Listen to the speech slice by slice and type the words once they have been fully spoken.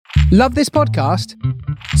Love this podcast?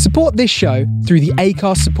 Support this show through the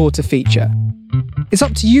Acast supporter feature. It's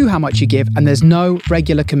up to you how much you give, and there's no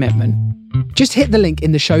regular commitment. Just hit the link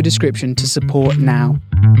in the show description to support now.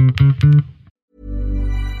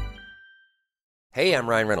 Hey, I'm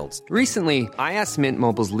Ryan Reynolds. Recently, I asked Mint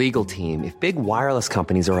Mobile's legal team if big wireless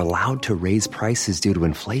companies are allowed to raise prices due to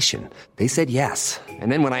inflation. They said yes.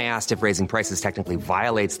 And then when I asked if raising prices technically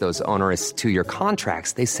violates those onerous two-year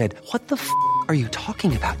contracts, they said, "What the f*** are you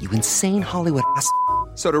talking about, you insane Hollywood ass?"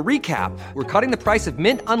 So to recap, we're cutting the price of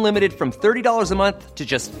Mint Unlimited from $30 a month to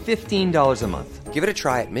just $15 a month. Give it a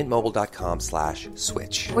try at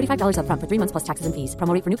mintmobile.com/switch. $45 up front for 3 months plus taxes and fees.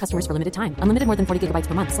 Promo rate for new customers for limited time. Unlimited more than 40 gigabytes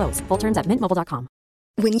per month. Slows full terms at mintmobile.com.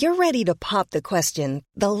 When you're ready to pop the question,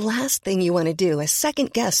 the last thing you want to do is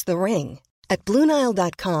second-guess the ring. At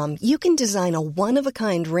BlueNile.com, you can design a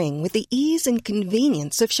one-of-a-kind ring with the ease and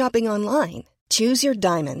convenience of shopping online. Choose your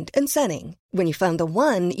diamond and setting. When you find the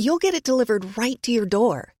one, you'll get it delivered right to your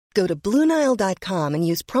door. Go to BlueNile.com and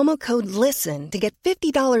use promo code LISTEN to get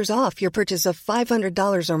 $50 off your purchase of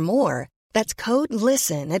 $500 or more. That's code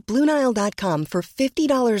LISTEN at BlueNile.com for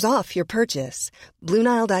 $50 off your purchase.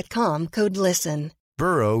 BlueNile.com, code LISTEN.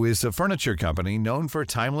 Burrow is a furniture company known for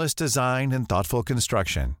timeless design and thoughtful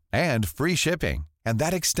construction, and free shipping, and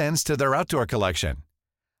that extends to their outdoor collection.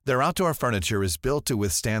 Their outdoor furniture is built to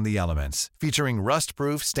withstand the elements, featuring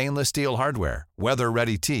rust-proof stainless steel hardware,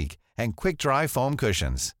 weather-ready teak, and quick-dry foam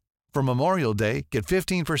cushions. For Memorial Day, get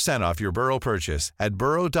 15% off your Burrow purchase at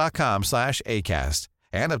burrow.com/ACAST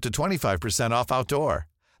and up to 25% off outdoor.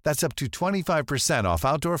 That's up to 25% off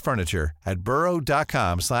outdoor furniture at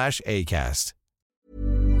burrow.com/ACAST.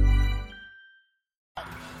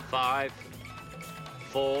 5,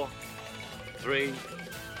 4, 3,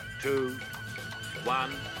 2,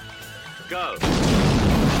 1, go.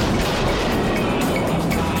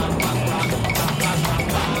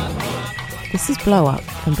 This is Blow Up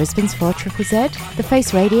from Brisbane's 4ZZZ, The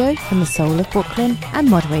Face Radio from the soul of Brooklyn, and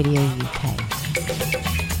Mod Radio UK.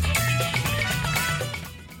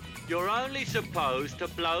 You're only supposed to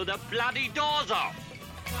blow the bloody doors off.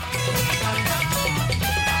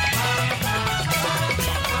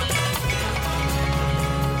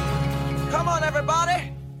 Come on,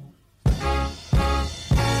 everybody!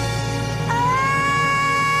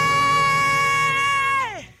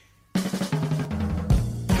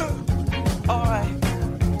 All right,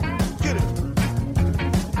 get it.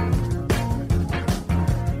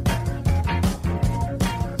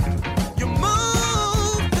 You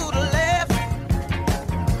move to the left,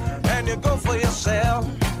 and you go for yourself.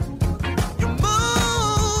 You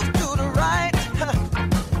move to the right,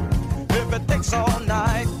 if it takes all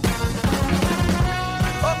night.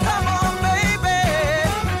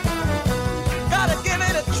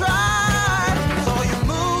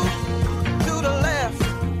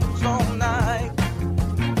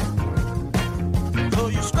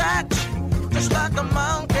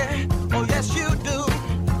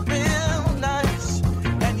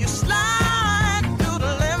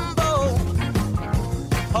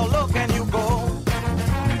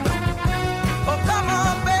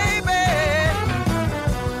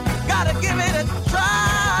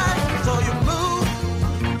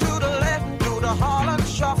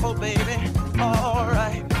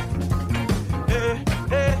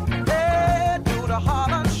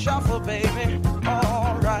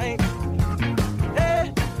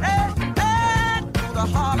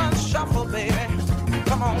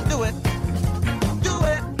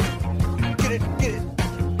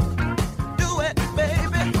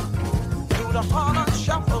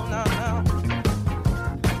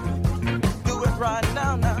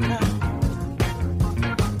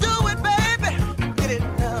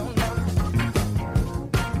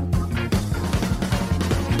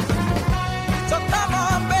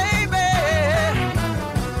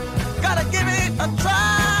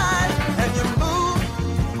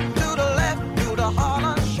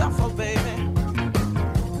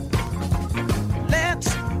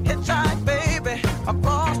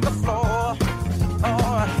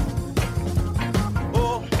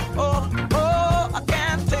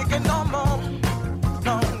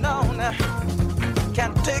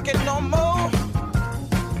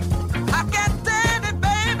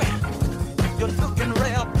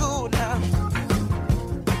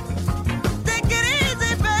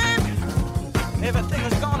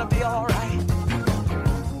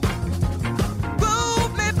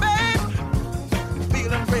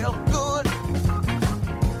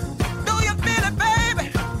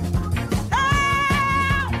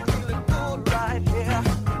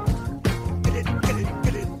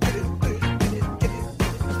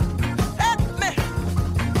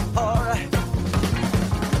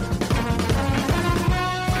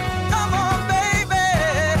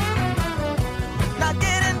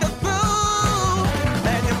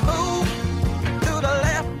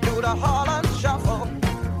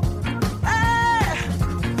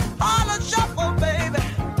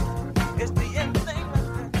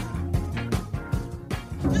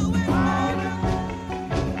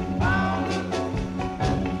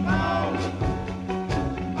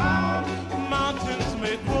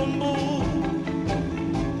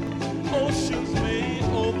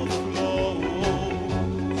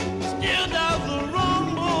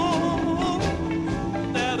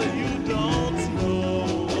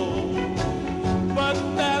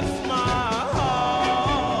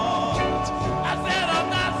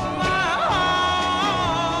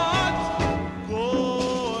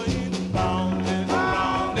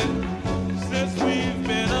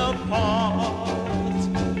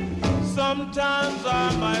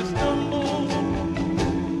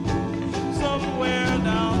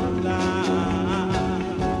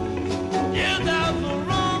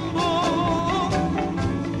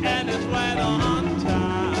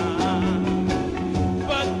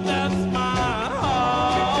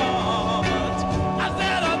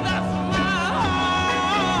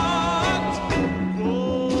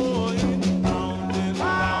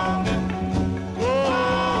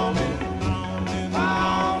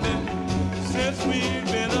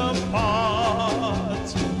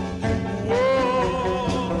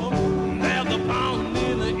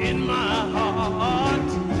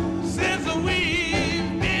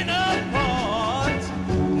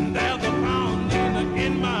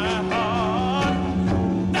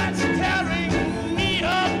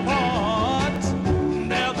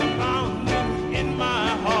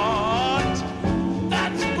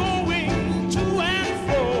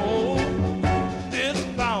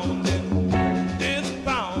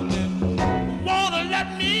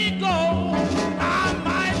 me go, I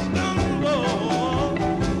might stumble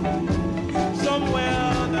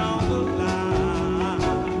somewhere down the line.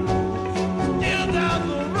 Still there's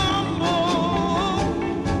a rumble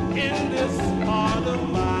in this heart of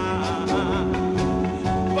mine,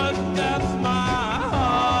 but that's my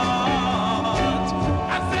heart.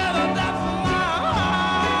 I said that's my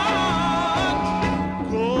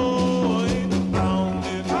heart going round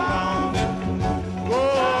and round and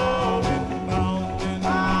going round and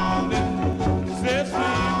round and said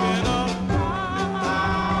sleeping up.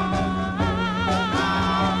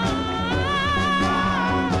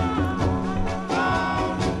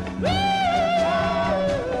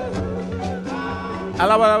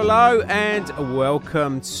 Hello, hello, hello, and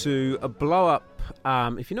welcome to a Blow Up.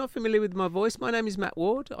 If you're not familiar with my voice, my name is Matt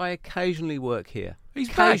Ward. I occasionally work here. He's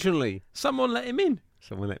occasionally. back. Someone let him in.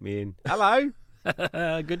 Someone let me in. Hello.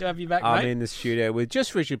 Good to have you back, I'm mate. in the studio with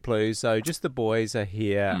just Richard Plews, so just the boys are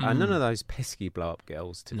here. And none of those pesky blow-up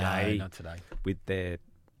girls today. No, not today. With their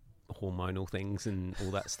hormonal things and all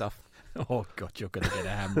that stuff. Oh, God, you're going to get a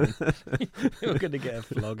hammering. You're going to get a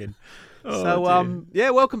flogging. Yeah,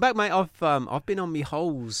 welcome back, mate. I've been on me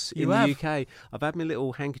holes in You the have? UK. I've had my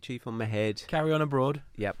little handkerchief on my head. Carry on abroad.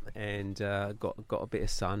 Yep, and got a bit of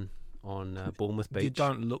sun on Bournemouth Beach. You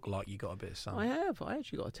don't look like you got a bit of sun. I have. I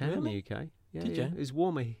actually got a tan Really? in the UK. Yeah, Did yeah. you? It was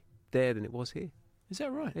warmer there than it was here. Is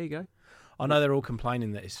that right? There you go. I know they're all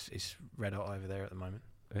complaining that it's red hot over there at the moment.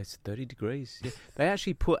 It's 30 degrees. Yeah. They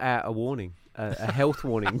actually put out a warning, a health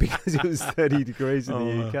warning, because it was 30 degrees in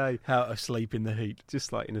the UK. How to sleep in the heat.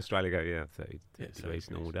 Just like in Australia, 30 Yeah, degrees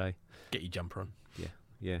 30 normal day. Get your jumper on.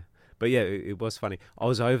 Yeah. But yeah, it was funny. I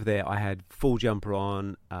was over there. I had full jumper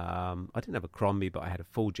on. I didn't have a Crombie, but I had a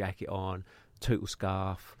full jacket on, tootle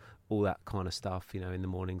scarf, all that kind of stuff, in the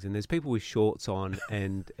mornings. And there's people with shorts on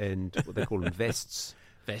and what they call them, vests.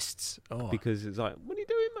 Vests. Oh, Because it's like, what are you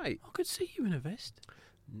doing, mate? I could see you in a vest.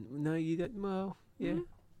 No, you don't. Well, yeah.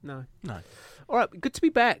 No. No. All right, good to be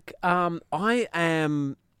back. I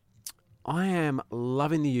am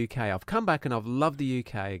loving the UK. I've come back and I've loved the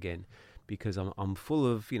UK again because I'm full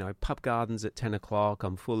of pub gardens at 10 o'clock.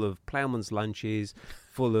 I'm full of ploughman's lunches,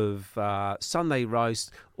 full of Sunday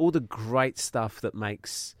roast, all the great stuff that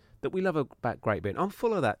we love about Great Britain. I'm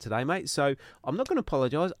full of that today, mate. So I'm not going to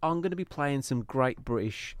apologise. I'm going to be playing some great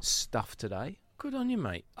British stuff today. Good on you,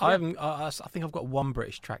 mate. Yeah. I think I've got one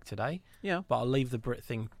British track today. Yeah. But I'll leave the Brit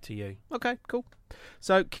thing to you. Okay, cool.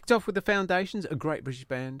 So kicked off with the Foundations, a great British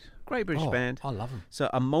band. Great British band. I love them. So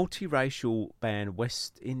a multiracial band,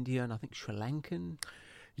 West Indian, I think Sri Lankan.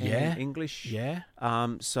 Yeah. English. Yeah.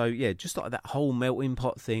 So yeah, just like that whole melting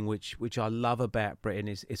pot thing, which I love about Britain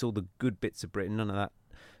is it's all the good bits of Britain, none of that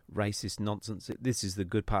racist nonsense. This is the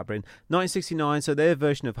good part of Britain. 1969, so their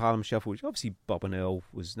version of Harlem Shuffle, which obviously Bob and Earl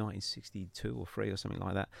was 1962 or 3 or something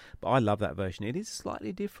like that. But I love that version. It is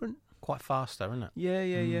slightly different. Quite fast, though, isn't it? Yeah.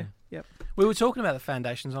 Yep. We were talking about the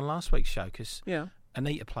Foundations on last week's show because Yeah.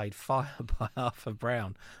 Anita played Fire by Arthur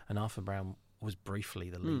Brown, and Arthur Brown was briefly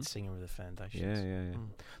the lead singer of the Foundations. Yeah.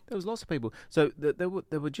 There was lots of people. So they were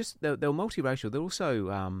multiracial. They're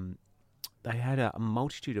also they had a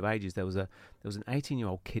multitude of ages. There was an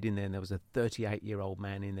 18-year-old kid in there, and there was a 38-year-old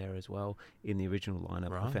man in there as well in the original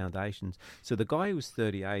lineup of Foundations. So the guy who was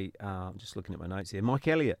 38, just looking at my notes here, Mike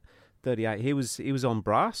Elliott, 38. He was on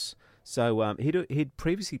brass. So he'd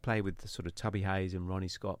previously played with sort of Tubby Hayes and Ronnie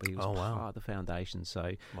Scott, but he was part of the Foundations.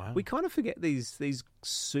 So we kind of forget these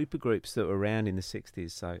super groups that were around in the 60s.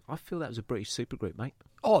 So I feel that was a British super group, mate.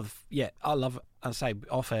 Oh, yeah, I love it. I say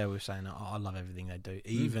off air we were saying I love everything they do.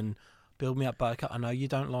 Even Build Me Up Buttercup. I know you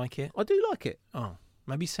don't like it. I do like it. Oh,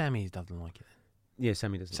 maybe Sammy doesn't like it. Yeah,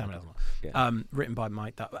 Sammy doesn't. Sammy like doesn't it. like it. Yeah. Written by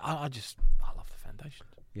Mike. I love the Foundations.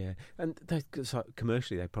 Yeah, and so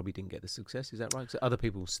commercially they probably didn't get the success. Is that right? So other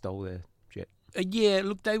people stole their jet. Yeah,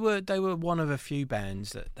 look, they were one of a few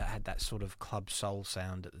bands that had that sort of club soul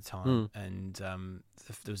sound at the time, and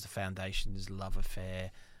there was the Foundations, Love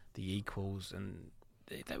Affair, the Equals, and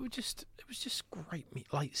it was just great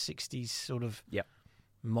late 60s sort of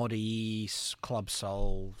moddy club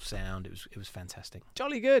soul sound. It was fantastic.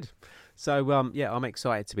 Jolly good. So I'm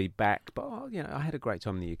excited to be back. But I had a great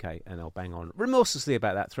time in the UK, and I'll bang on remorselessly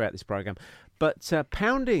about that throughout this program. But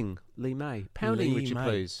pounding Lee May, Richard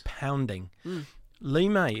Plews, pounding. Lee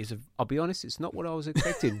May is I'll be honest, it's not what I was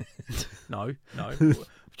expecting. No.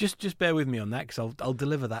 Just bear with me on that because I'll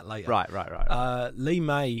deliver that later. Right. Lee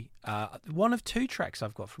May, one of 2 tracks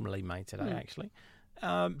I've got from Lee May today, actually.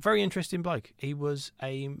 Very interesting bloke. He was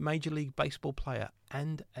a Major League Baseball player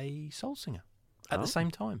and a soul singer at the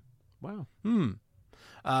same time. Wow.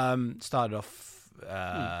 Started off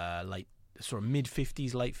late, sort of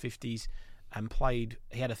mid-50s, late 50s. and played.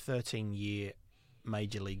 He had a 13-year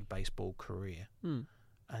Major League Baseball career, and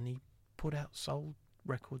he put out soul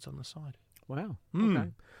records on the side. Wow.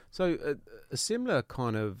 Okay. So a similar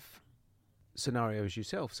kind of scenario as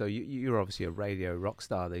yourself. So you're obviously a radio rock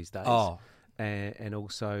star these days. Oh. And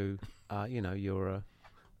also, you're a,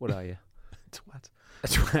 what are you? Twat. A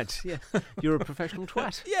twat, yeah. You're a professional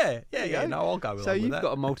twat. Yeah. No, I'll go So along with you've that.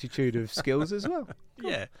 got a multitude of skills as well.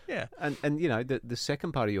 Yeah. And the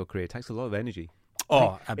second part of your career takes a lot of energy.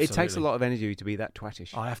 Oh, absolutely. It takes a lot of energy to be that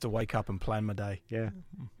twattish. I have to wake up and plan my day. Yeah.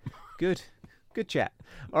 Good chat.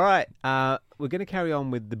 All right. We're going to carry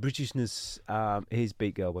on with the Britishness. Here's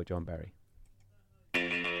Beat Girl by John Barry.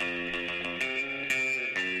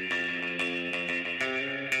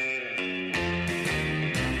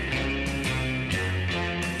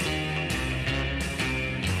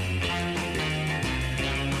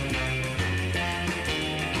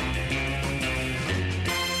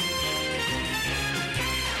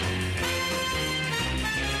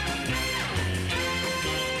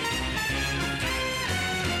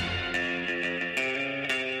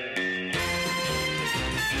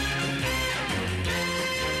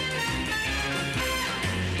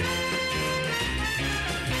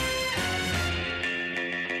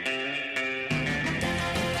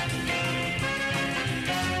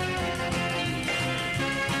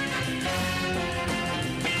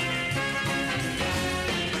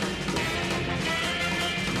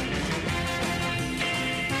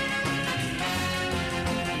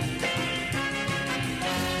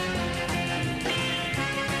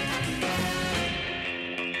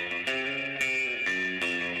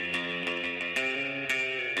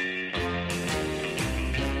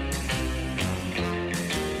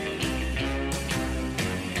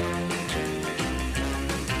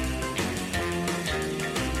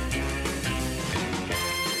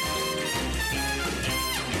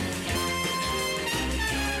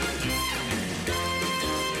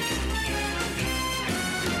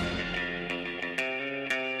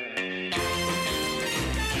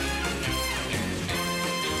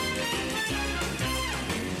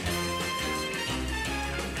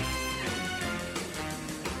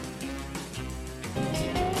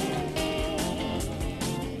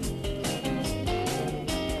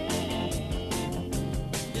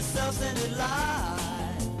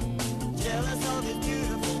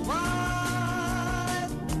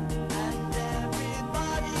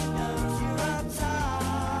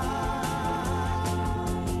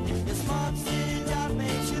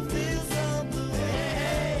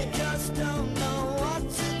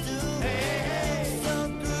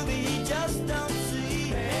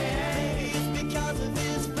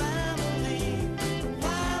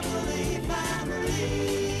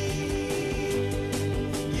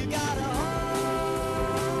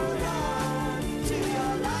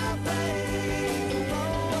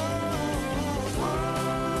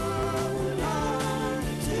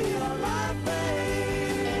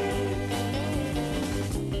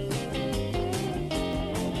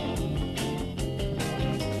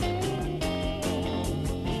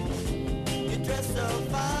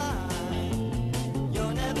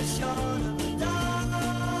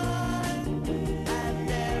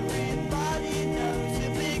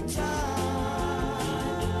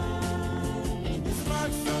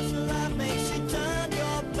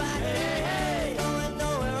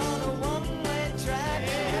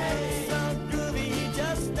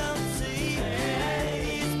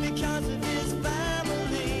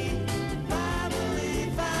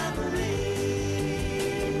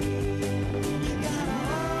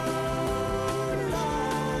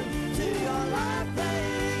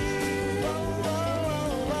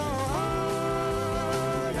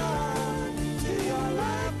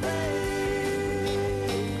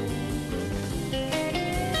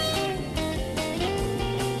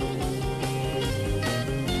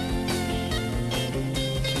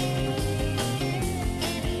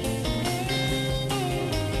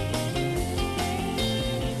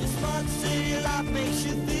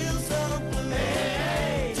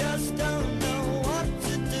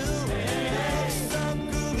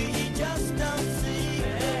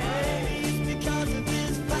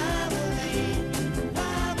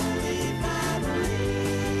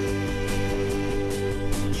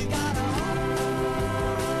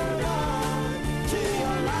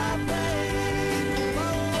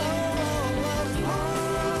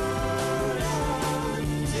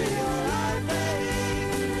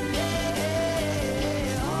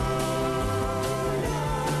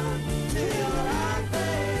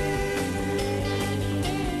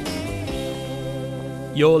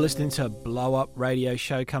 You're listening to Blow Up Radio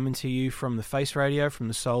Show, coming to you from the Face Radio, from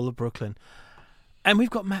the soul of Brooklyn. And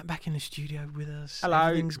we've got Matt back in the studio with us. Hello.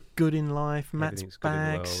 Everything's good in life. Matt's Everything's good in the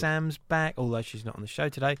back. world. Sam's back, although she's not on the show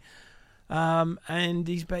today. And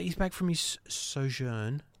he's back from his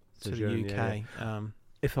sojourn to Sojourn, the yeah, UK.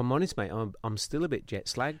 If I'm honest, mate, I'm still a bit jet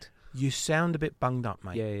slagged. You sound a bit bunged up,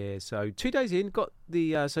 mate. Yeah. So 2 days in, got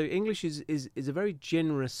the so English is a very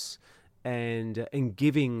generous and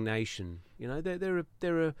giving nation. You know, there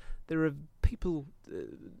are people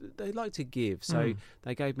they like to give. So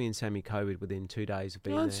they gave me and Sammy COVID within 2 days of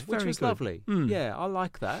being there, that's which very was good. lovely. Yeah, I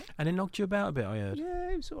like that. And it knocked you about a bit, I heard.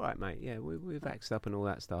 Yeah, it was all right, mate. Yeah, we vaxxed up and all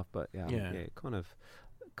that stuff, but yeah, kind of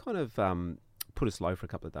put us low for a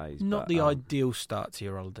couple of days. Not but, the ideal start to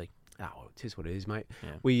your holiday. Oh, it is what it is, mate.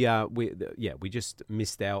 Yeah. We just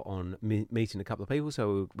missed out on meeting a couple of people,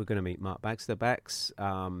 so we're going to meet Mark Baxter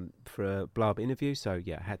for a Blub interview. So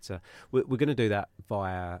yeah, had to. We're going to do that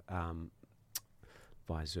via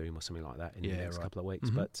Zoom or something like that in the next couple of weeks.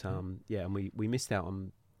 But and we missed out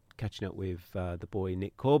on catching up with the boy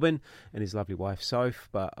Nick Corbin and his lovely wife Soph.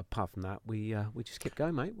 But apart from that, we just kept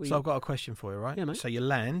going, mate. So I've got a question for you, right? Yeah, mate. So you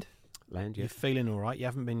land. Yeah. You're feeling all right. You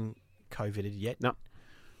haven't been COVIDed yet. No.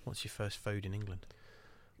 What's your first food in England?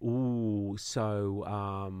 Ooh, so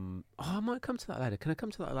I might come to that later. Can I come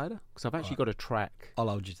to that later? Because I've actually got a track I'll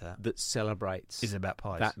hold you to that. that celebrates Is it about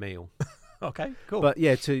pies? that meal. Okay, cool. But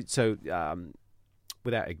yeah,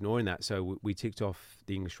 without ignoring that, so we ticked off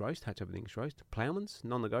the English roast. Had to have the English roast. Ploughman's,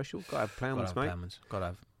 non-negotiable. Got to have Ploughman's, mate. Got to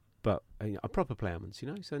have. But a proper Ploughman's, you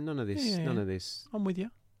know. So none of this I'm with you.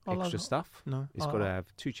 extra stuff. No, It's got to have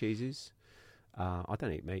 2 cheeses. I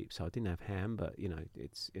don't eat meat, so I didn't have ham. But you know,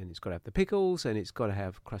 it's got to have the pickles, and it's got to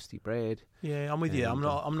have crusty bread. Yeah, I'm with you. And,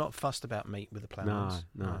 I'm not fussed about meat with the Ploughman's.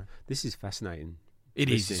 No. This is fascinating. It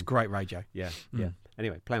is. Listening. It's great radio. Yeah.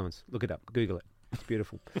 Anyway, Ploughman's. Look it up. Google it. It's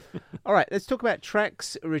beautiful. All right, let's talk about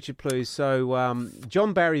tracks, Richard Plews. So,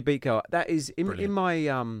 John Barry Beat Girl. That is in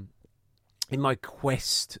my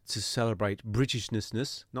quest to celebrate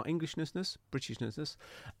Britishness, not Englishness, Britishness.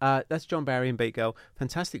 That's John Barry and Beat Girl.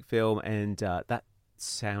 Fantastic film, and that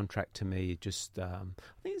soundtrack to me just I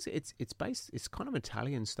think it's kind of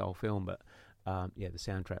Italian style film, but the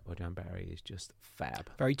soundtrack by John Barry is just fab.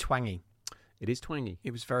 Very twangy. It is twangy.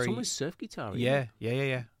 It was very. It's almost surf guitar. Yeah.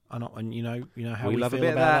 And you know how we love feel a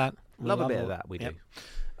bit about of that. Love a bit of that. We do.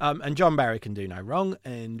 And John Barry can do no wrong.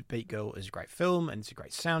 And Beat Girl is a great film and it's a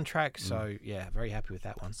great soundtrack. So yeah, very happy with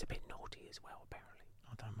that one. It's a bit naughty as well, apparently.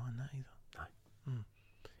 I don't mind that either. No.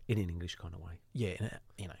 In an English kind of way. Yeah,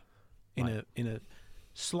 in a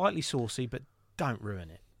slightly saucy, but don't ruin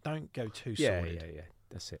it. Don't go too solid. Yeah.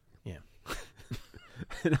 That's it. Yeah.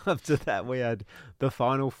 And after that, we had the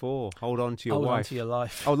final 4. Hold on to your Hold wife. on to your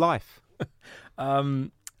life. Oh, life.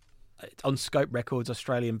 On Scope Records,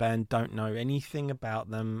 Australian band. Don't know anything about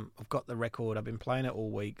them. I've got the record. I've been playing it all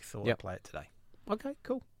week. Thought I'd play it today. Okay,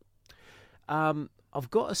 cool. I've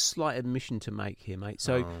got a slight admission to make here, mate.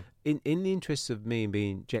 So, in the interests of me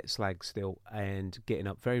being jet slagged still and getting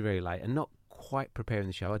up very, very late and not quite preparing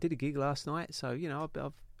the show, I did a gig last night, so you know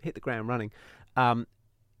I've hit the ground running.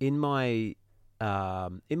 In my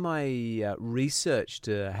research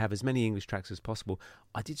to have as many English tracks as possible,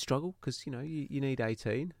 I did struggle because you know you need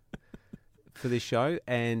 18 for this show,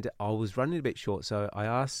 and I was running a bit short. So I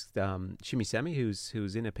asked Shimmy Sammy, who's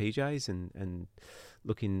in her PJs and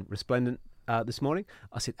looking resplendent this morning.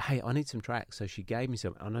 I said, "Hey, I need some tracks." So she gave me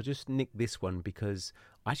some, and I just nicked this one because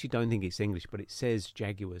I actually don't think it's English, but it says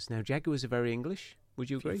Jaguars. Now Jaguars are very English. Would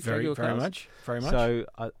you agree? Very much. So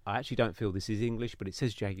I actually don't feel this is English, but it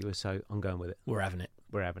says Jaguar, so I'm going with it. We're having it.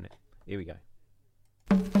 Here we go.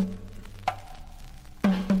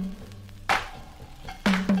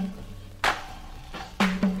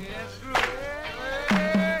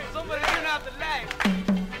 Somebody turn out the light.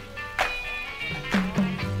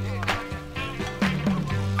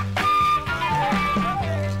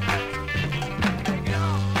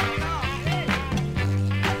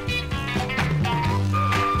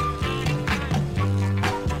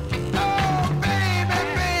 Oh,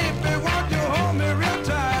 baby, won't you hold me real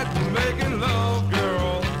tight? Making love.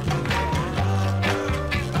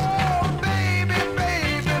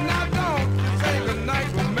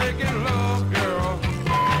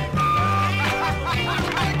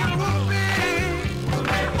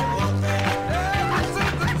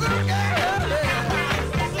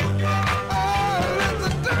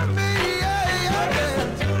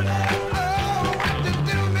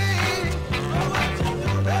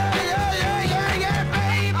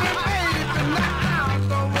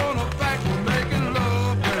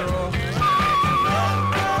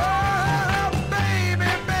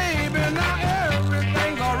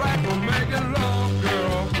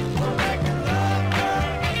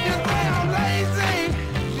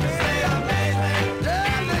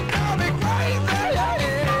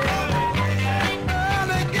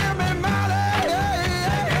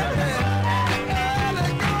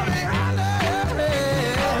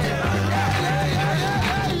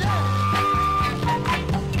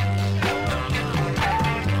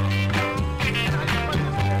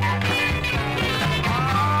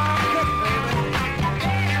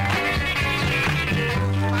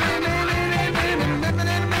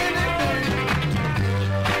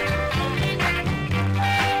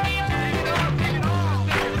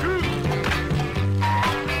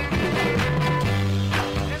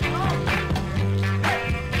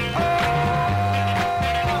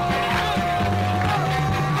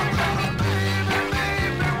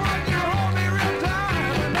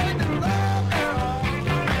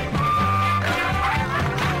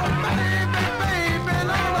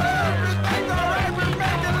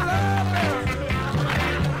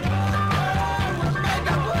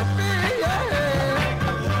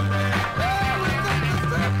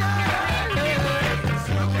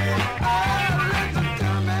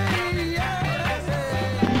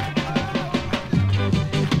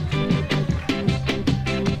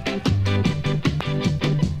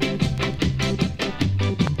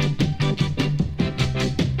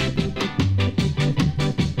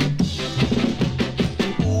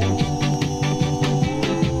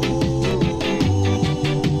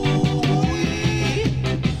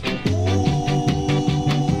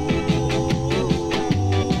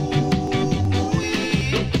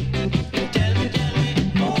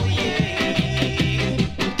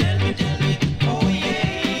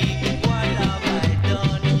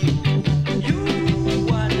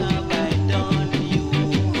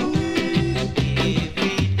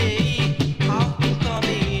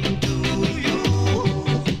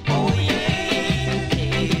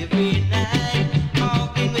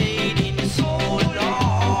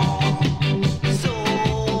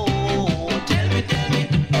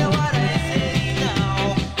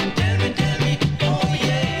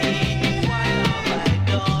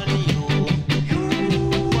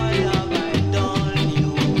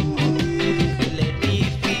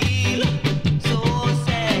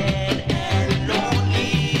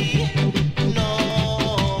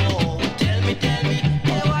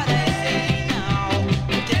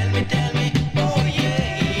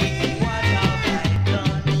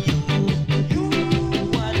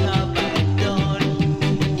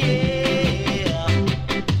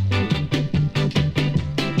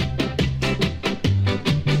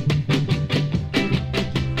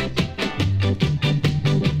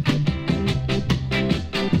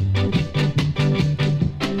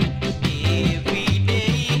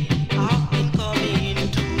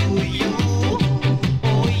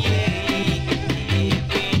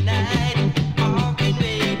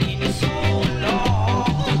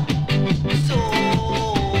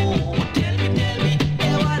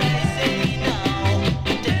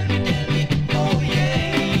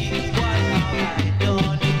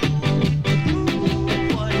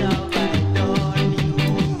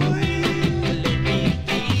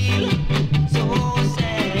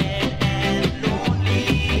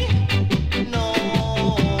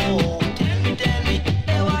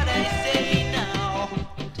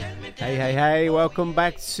 welcome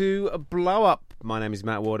back to Blow Up. My name is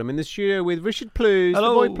Matt Ward. I'm in the studio with Richard Plews,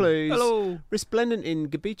 Hello. the boy Plews. Hello. Resplendent in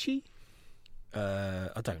Gabici. I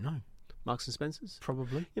don't know. Marks and Spencer's?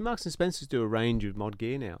 Probably. Yeah, Marks and Spencer's do a range of mod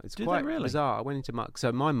gear now. It's Do they quite really? bizarre. I went into Marks.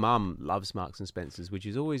 So my mum loves Marks and Spencer's, which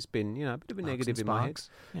has always been, a bit of a Marks negative and in my head. Sparks.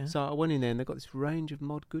 Yeah. So I went in there and they've got this range of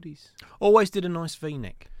mod goodies. Always did a nice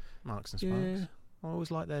V-neck. Marks and Sparks. Yeah. I always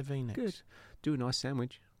like their V-necks. Good. Do a nice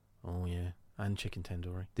sandwich. Oh, yeah. And chicken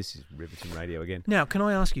tandoori. This is Riverton Radio again. Now, can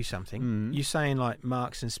I ask you something? Mm. You're saying like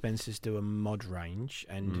Marks and Spencer's do a mod range,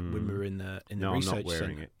 and when we were in the No, I'm research not wearing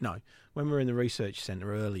centre, it. no, when we were in the research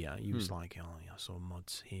centre earlier, you was like, "Oh, I saw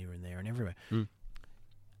mods here and there and everywhere." Mm.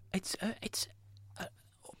 It's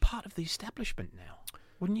part of the establishment now,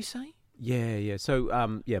 wouldn't you say? Yeah. So,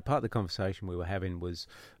 part of the conversation we were having was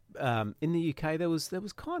in the UK there was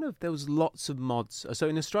lots of mods. So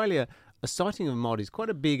in Australia, a sighting of a mod is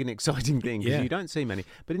quite a big and exciting thing because Yeah. you don't see many.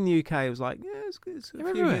 But in the UK, it was like, it's a They're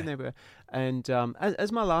few here everywhere. and everywhere. And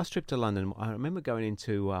as my last trip to London, I remember going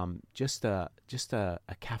into just a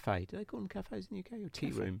cafe. Do they call them cafes in the UK or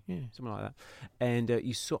tea room? Yeah. Something like that. And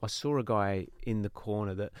I saw a guy in the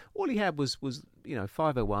corner that all he had was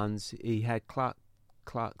 501s. He had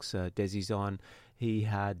Clark's Desi's on. He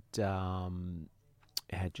had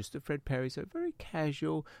just a Fred Perry, so very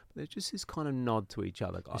casual. But there's just this kind of nod to each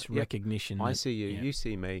other. This Yep, recognition. I that- see you, yeah. you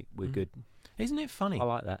see me. We're good. Isn't it funny? I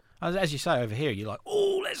like that. As you say over here, you're like,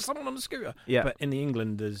 "Oh, there's someone on a scooter." Yeah. But in the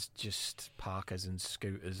England, there's just Parkers and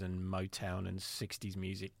scooters and Motown and 60s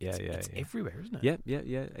music. Yeah, It's yeah. everywhere, isn't it?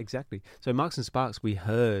 Yeah, exactly. So Marks and Sparks, we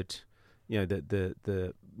heard,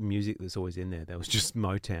 the music that's always in there. There was just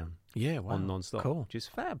Motown Yeah, wow. on non-stop. Cool.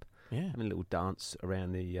 Just fab. Yeah. Having a little dance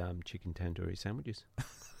around the chicken tandoori sandwiches.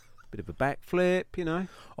 Bit of a backflip, I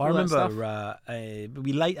all that stuff. remember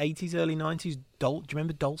maybe late 80s, early 90s. Do you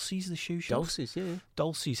remember Dulce's, the shoe shop? Dulces, yeah.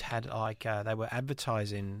 Dulce's had they were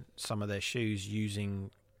advertising some of their shoes using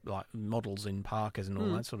like models in Parkers and all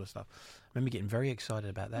that sort of stuff. I remember getting very excited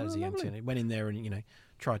about that as a young lovely. teen. Went in there and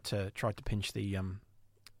tried to pinch the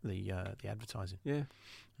advertising. Yeah.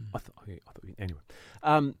 I thought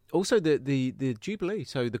anyway. Also the Jubilee.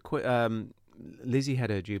 So Lizzie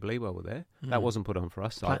had her Jubilee while we're there. That wasn't put on for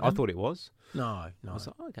us. I Platinum? thought it was. No. I was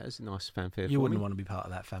like, okay, it's a nice fanfare. You for wouldn't me. want to be part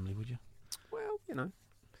of that family, would you? Well,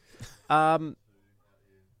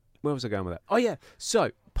 where was I going with that? Oh yeah.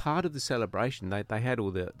 So part of the celebration, they had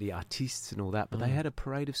all the artists and all that, but they had a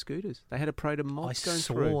parade of scooters. They had a parade of mods I going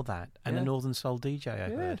saw through. that, and Yeah. a Northern Soul DJ. I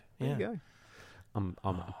heard. There Yeah. you go. I'm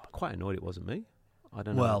quite annoyed it wasn't me. I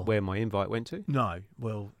don't know Well- where my invite went to. No,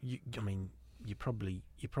 well, you're probably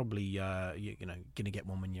going to get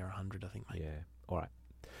one when you're 100, I think, mate. Yeah. All right.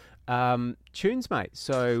 Tunes, mate.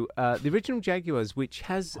 So the original Jaguars, which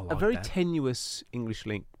has I a like very that. tenuous English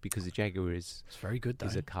link because the Jaguar is It's very good though.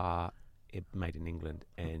 a car made in England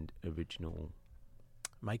and original.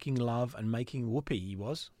 Making love and making whoopee. He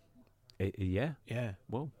was. Yeah. Yeah,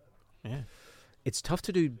 Well, yeah. it's tough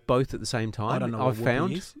to do both at the same time. I don't know. what I've whoopee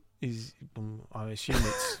found. is I assume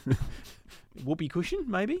it's whoopee cushion,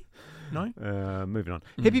 maybe. No. Moving on.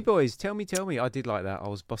 Hippie Boys, tell me. I did like that. I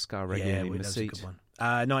was Boscar Yeah, regularly in that the was a seat. good one.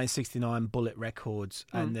 1969 Bullet Records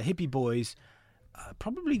and the Hippie Boys,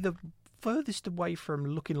 probably the furthest away from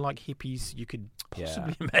looking like hippies you could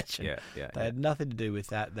possibly imagine. Yeah. They had nothing to do with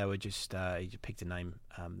that. They were just he just picked a name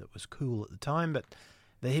that was cool at the time. But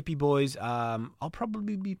the Hippie Boys, I'll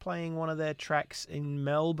probably be playing one of their tracks in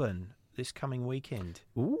Melbourne this coming weekend.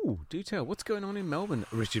 Ooh, do tell. What's going on in Melbourne,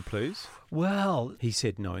 Richard Plews? Well, He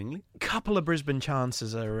said knowingly. a couple of Brisbane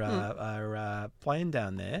chances are playing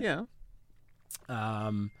down there. Yeah.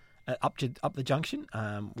 Up the junction,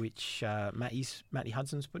 which Matty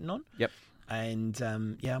Hudson's putting on. Yep. And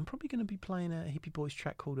I'm probably going to be playing a Hippie Boys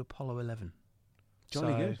track called Apollo 11.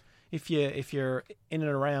 Jolly So good. If you're in and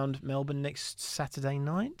around Melbourne next Saturday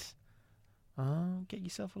night, get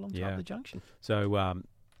yourself along to Yeah. Up the Junction. So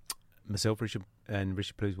myself, Richard, and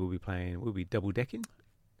Richard Plews will be double decking.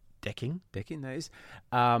 Decking. That is.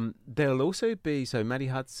 There'll also be Matty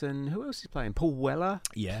Hudson. Who else is playing? Paul Weller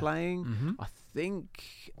playing. Mhm. I think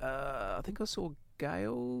I saw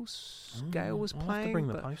Gail was I'll have playing. to bring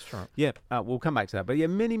the but- poster up. Yeah, we'll come back to that. But yeah,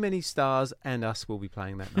 many stars and us will be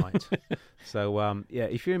playing that night. So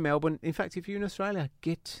if you're in Melbourne, in fact, if you're in Australia,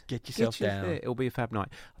 get yourself down. there. It'll be a fab night.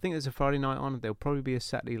 I think there's a Friday night on. There'll probably be a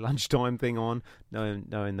Saturday lunchtime thing on,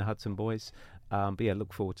 knowing the Hudson boys. But yeah,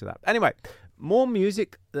 look forward to that. Anyway, more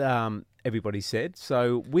music. Everybody said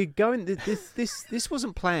so. We're going. This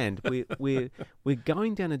wasn't planned. We're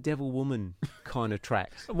going down a Devil Woman kind of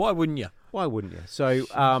tracks. Why wouldn't you? Why wouldn't you? So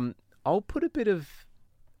I'll put a bit of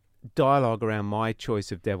dialogue around my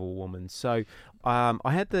choice of Devil Woman. So I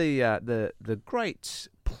had the great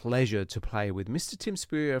pleasure to play with Mr. Tim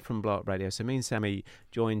Spurrier from Blow Up Radio. So me and Sammy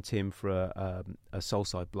joined Tim for a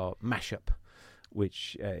Soulside Blow Up mashup,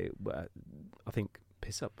 which I think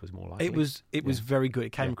Piss Up was more likely. It was very good.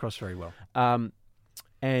 It came across very well.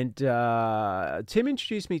 And Tim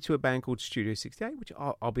introduced me to a band called Studio 68, which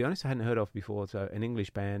I'll be honest, I hadn't heard of before. So an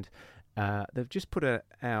English band. They've just put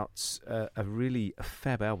out a really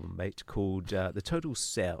fab album, mate, called The Total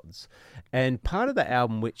Sounds. And part of the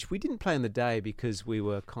album, which we didn't play on the day because we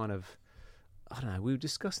were kind of, I don't know, we were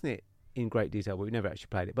discussing it in great detail, but we never actually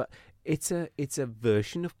played it. But it's a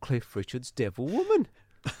version of Cliff Richard's Devil Woman.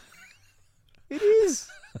 It is.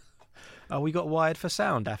 Oh, we got wired for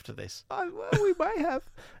sound after this. Well, we may have.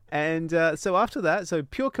 And so after that, so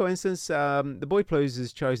pure coincidence, the Boy Blues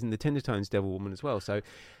has chosen the Tendertones Devil Woman as well. So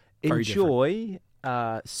Very enjoy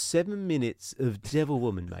 7 minutes of Devil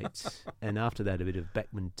Woman, mates. And after that, a bit of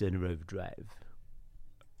Beckman Turner Overdrive.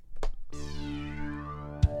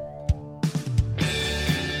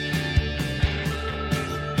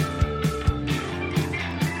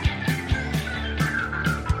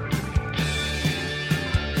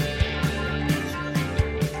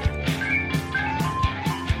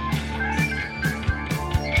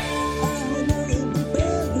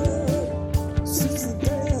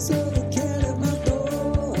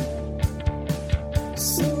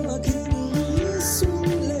 So I can't listen,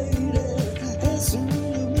 lady.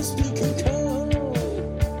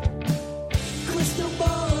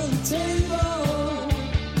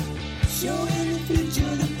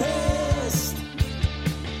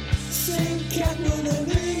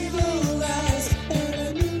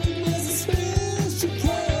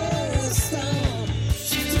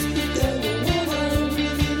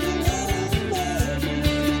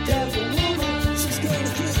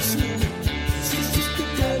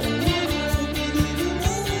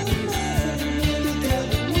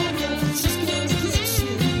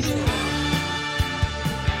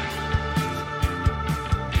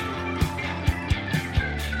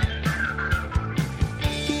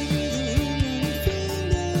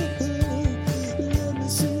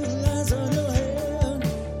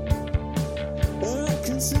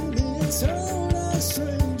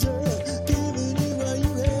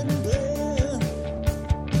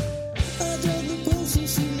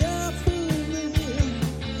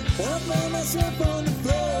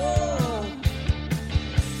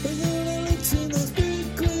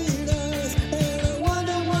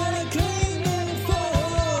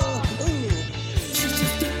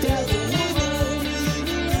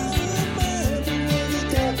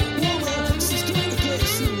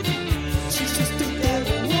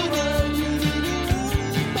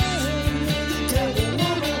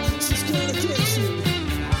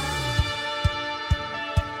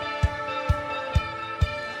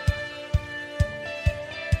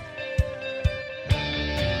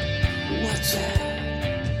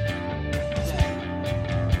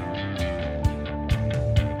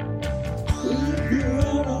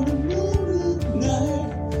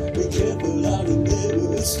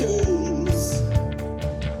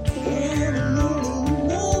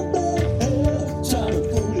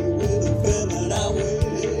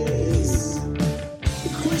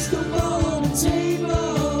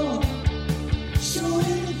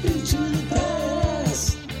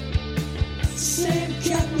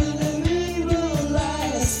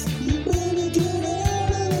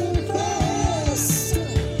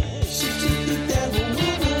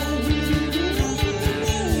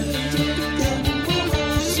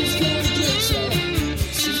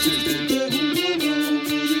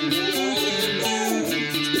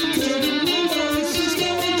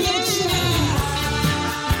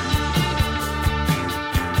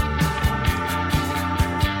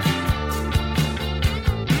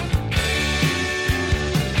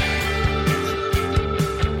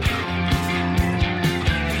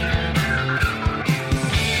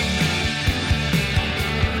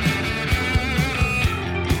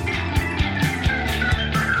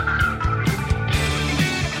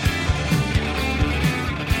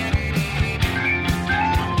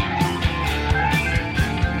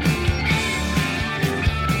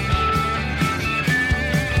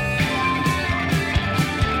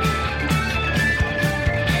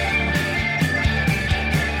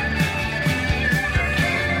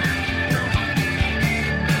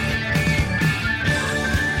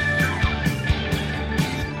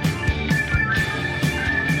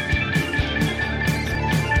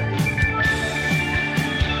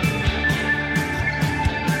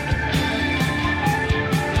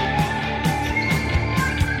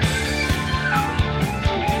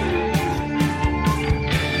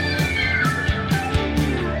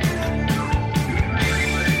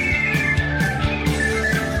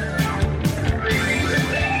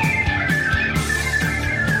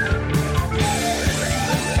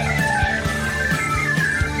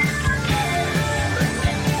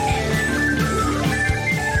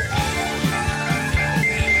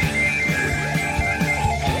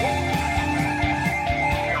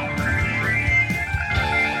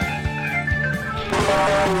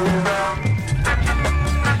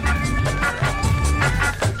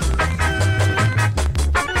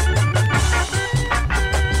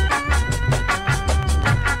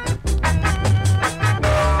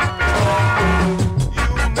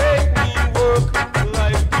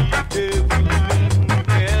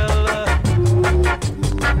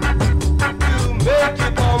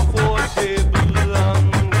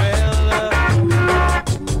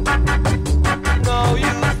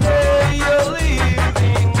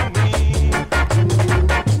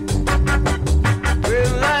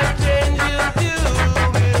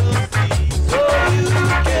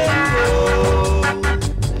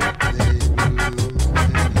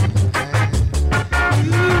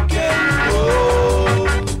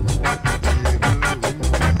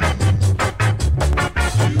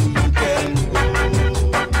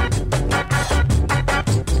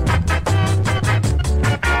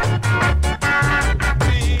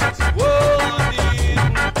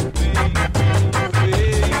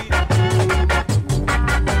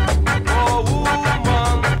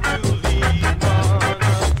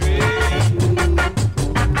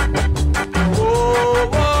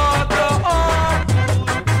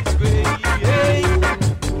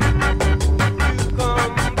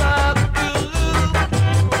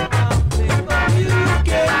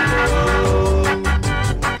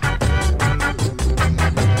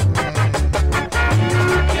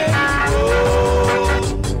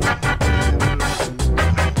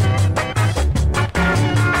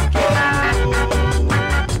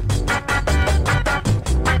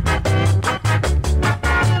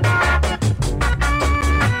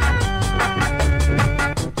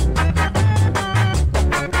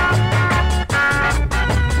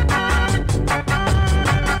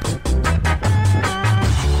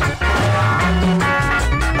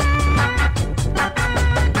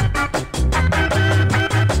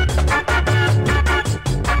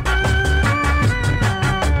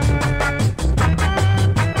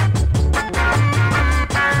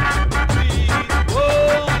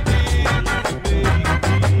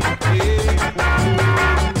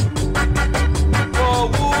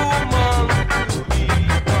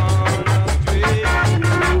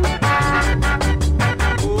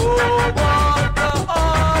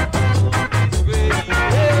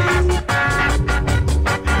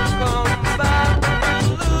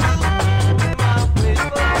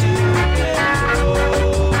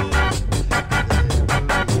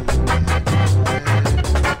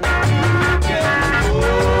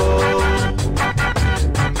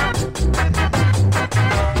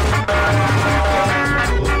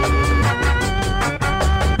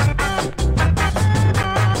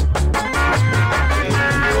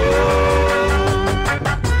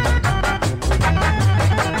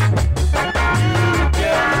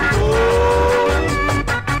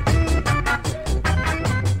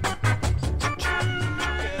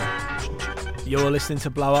 You're listening to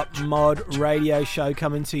Blow Up Mod Radio Show,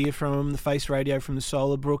 coming to you from the Face Radio from the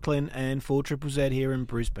soul of Brooklyn and 4ZZZ here in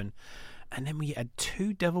Brisbane. And then we had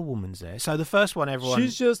two Devil Womans there. So the first one, everyone...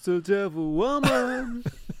 She's just a devil woman.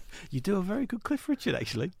 You do a very good Cliff Richard,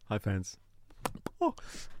 actually. Hi, fans. Yeah,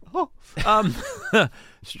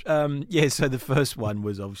 so the first one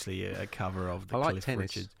was obviously a cover of the I like Cliff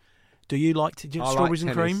tennis. Richard. Do you like Strawberries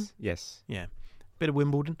and Cream? Yes. Yeah. Bit of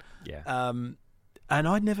Wimbledon. Yeah. And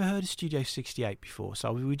I'd never heard of Studio 68 before,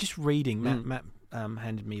 so we were just reading. Matt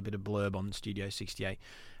handed me a bit of blurb on Studio 68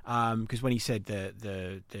 because when he said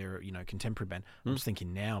they're contemporary band, I was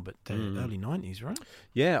thinking now, but the early 90s, right?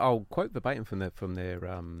 Yeah, I'll quote verbatim from their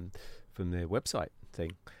website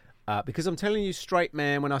thing. Because I'm telling you straight,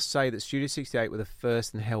 man, when I say that Studio 68 were the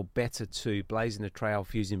first and hell better to blazing a trail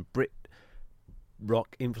fusing Brit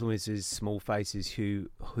rock influences, Small Faces,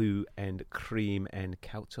 Who and Cream and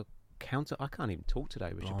Counter. I can't even talk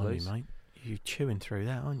today, Richard. Blimey, Please, mate, you're chewing through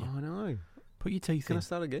that, aren't you? I know. Put your teeth Can in. I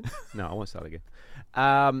start again? No, I won't start again.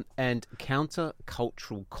 And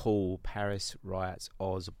Counter-Cultural Call, Paris Riots,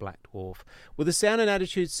 Oz, Black Dwarf, with a sound and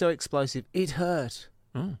attitude so explosive it hurt.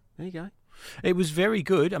 There you go. It was very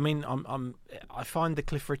good. I mean, I find the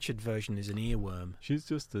Cliff Richard version is an earworm. She's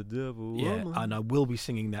just a devil Yeah, woman. and I will be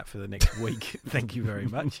singing that for the next week. Thank you very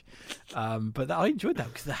much. But I enjoyed that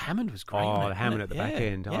because the Hammond was great. Oh, mate, the Hammond at wasn't the it? back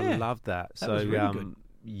end. Yeah. I loved that. That was really good.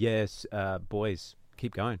 Yes, boys,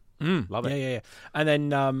 keep going. Love it. Yeah. And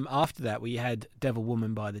then after that, we had Devil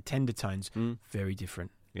Woman by the Tendertones. Very different.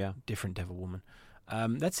 Yeah. Different Devil Woman.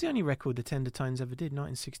 That's the only record the Tendertones ever did,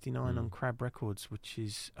 1969 on Crab Records, which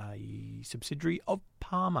is a subsidiary of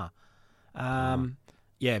Palmer.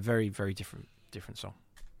 Yeah, very, very different song.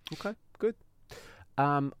 Okay, good.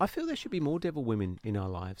 I feel there should be more devil women in our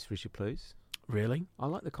lives, Richard, please. Really? I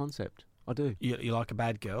like the concept. I do. You like a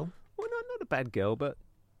bad girl? Well, no, not a bad girl, but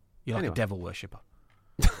You like anyway. a devil worshipper?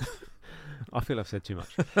 I feel I've said too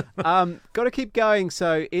much. Got to keep going.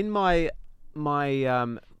 So in my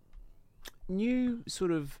new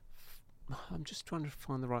sort of, I'm just trying to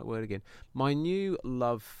find the right word again. My new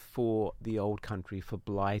love for the old country, for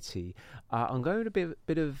Blighty. I'm going to be a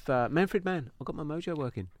bit of Manfred Mann. I've got my mojo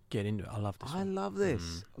working. Get into it. I love this. I love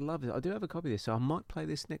this. I love it. I do have a copy of this, so I might play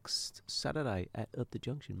this next Saturday at the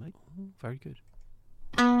Junction, mate. Very good.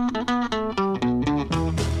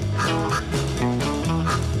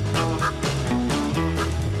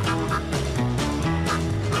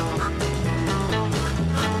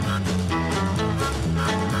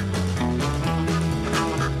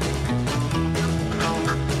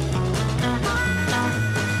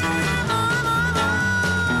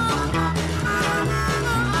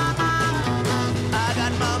 I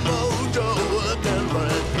got my mojo working,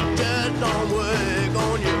 but it just don't work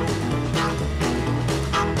on you.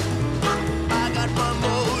 I got my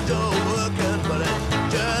mojo working, but it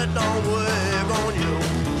just don't work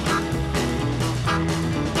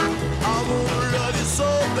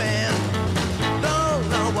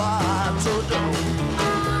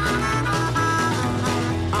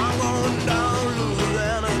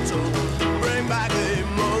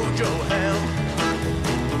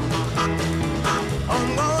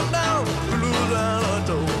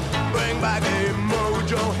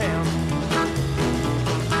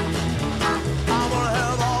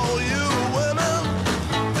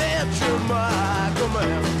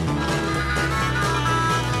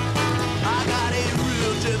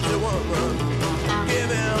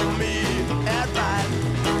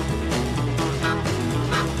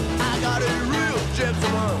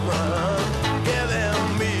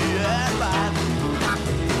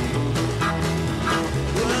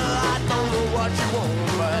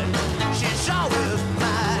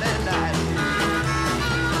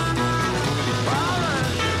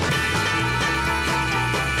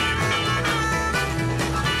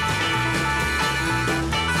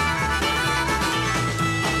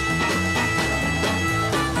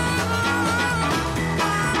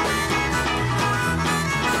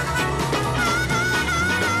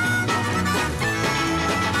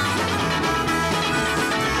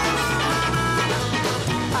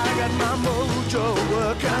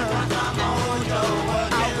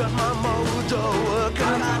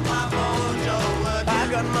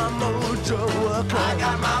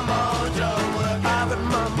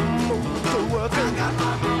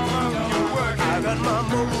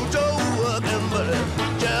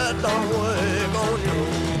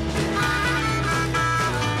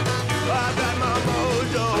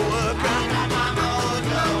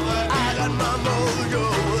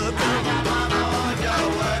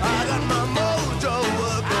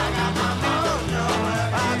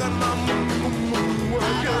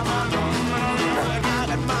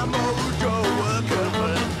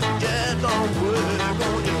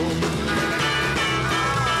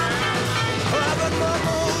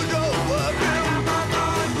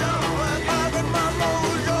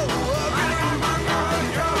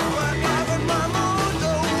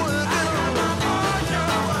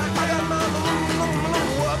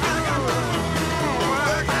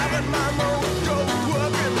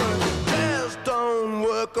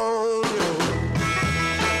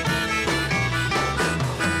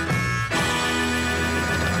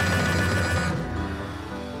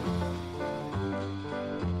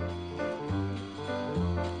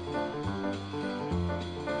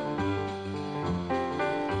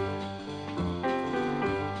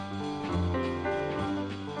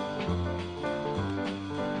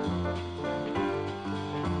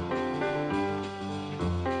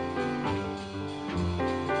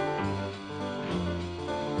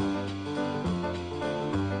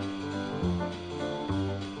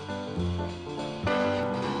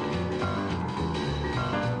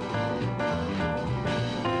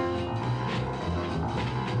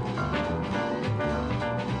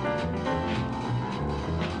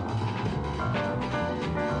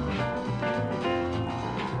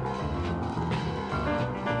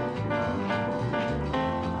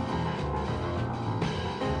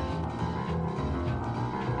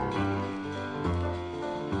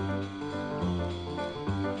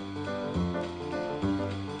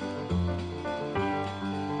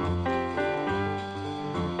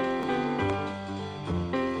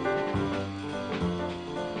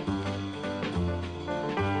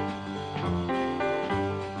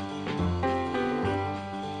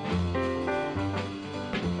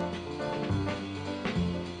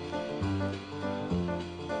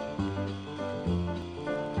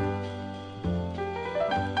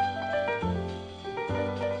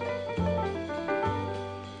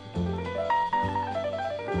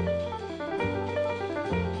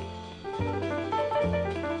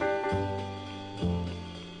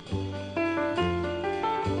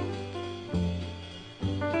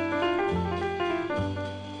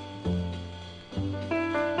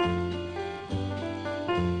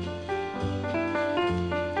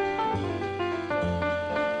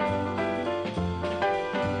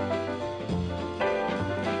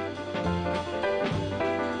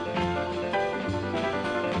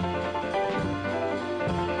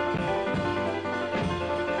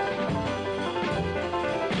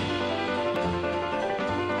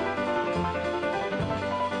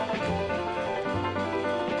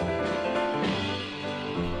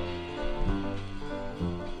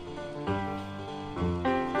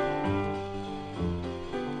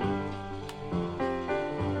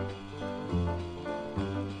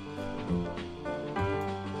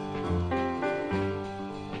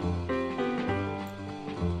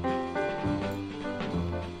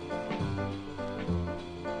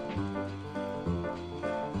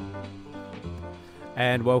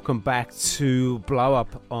And welcome back to Blow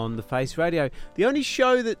Up on the Face Radio, the only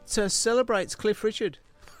show that celebrates Cliff Richard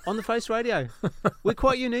on the Face Radio. We're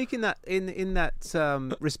quite unique in that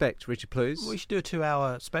respect, Richard Plews. We should do a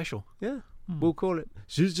 2-hour special. Yeah, we'll call it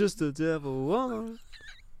 "She's Just a Devil Woman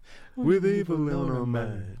with Evil on Her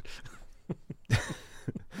Mind."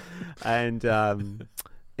 And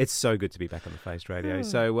it's so good to be back on the Face Radio.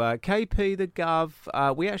 So KP the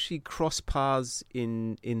Gov, we actually crossed paths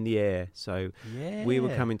in the air. So we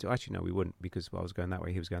were coming to. Actually, no, we wouldn't, because I was going that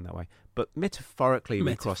way, he was going that way. But metaphorically,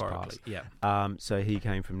 we crossed paths. Yeah. So he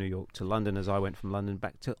came from New York to London, as I went from London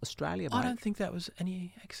back to Australia. I mate. don't think that was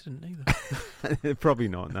any accident either. Probably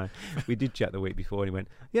not. No, we did chat the week before, and he went,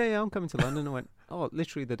 "Yeah, I'm coming to London." I went, "Oh,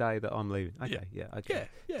 literally the day that I'm leaving." Okay, okay.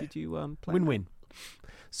 Yeah. Did you plan? Win-win.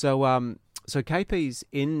 So KP's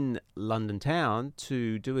in London town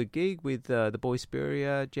to do a gig with the boy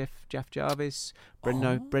Spurrier, Jeff Jarvis,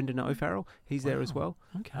 Brendan O'Farrell. He's there as well.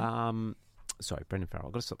 Okay. Sorry, Brendan Farrell.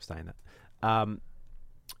 I've got to stop saying that.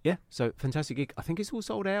 Yeah, so fantastic gig. I think it's all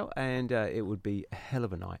sold out, and it would be a hell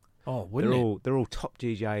of a night. Oh, wouldn't it? They're all top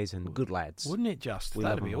DJs and good lads. Wouldn't it just? We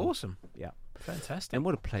That'd love be them all. awesome. Yeah. Fantastic. And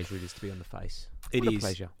what a pleasure it is to be on the Face. It what is. a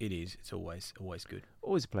pleasure. It is. It's always good.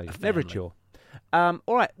 Always a pleasure. A Never a family. chore. All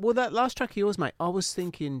right. Well, that last track of yours, mate, I was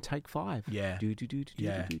thinking Take 5. Yeah.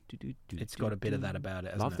 Yeah. It's got a bit of that about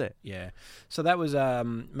it, hasn't Loved it. Yeah. So that was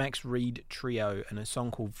Max Reed Trio and a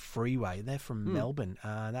song called Freeway. They're from Melbourne.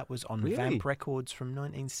 That was on Really? Vamp Records from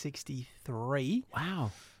 1963.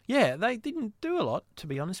 Wow. Yeah, they didn't do a lot, to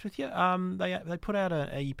be honest with you. They put out an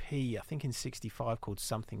EP, I think in '65, called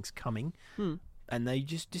Something's Coming, and they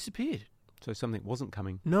just disappeared. So something wasn't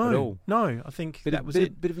coming at No, all. no, I think that was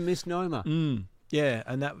it. Bit of a misnomer. Yeah,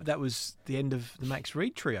 and that was the end of the Max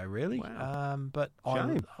Reed Trio, really. Wow. But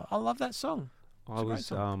Shame. I love that song. I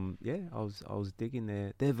was I was digging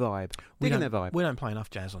their vibe. We Digging don't- their vibe. We don't play enough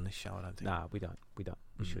jazz on this show, I don't think. Nah, we don't.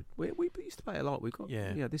 We should. We used to play a lot. We've got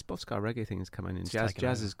this Boxcar reggae thing is coming in. It's Jazz taken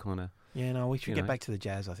over. is kind of Yeah, no, we should You get know, back to the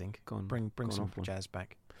jazz, I think. gone- Bring gone some off one. jazz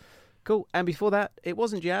back. cool. And before that, it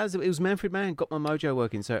wasn't jazz. It was Manfred Mann, Got My Mojo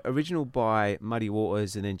Working. So original by Muddy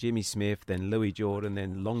Waters, and then Jimmy Smith, then Louis Jordan,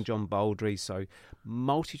 then Long John Baldry. So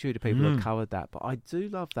multitude of people have covered that. But I do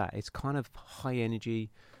love that. It's kind of high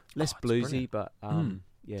energy, less it's bluesy, brilliant. but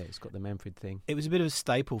yeah, it's got the Manfred thing. It was a bit of a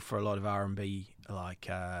staple for a lot of R&B, like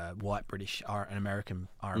white British and American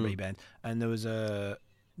R&B bands. And there is a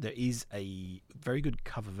very good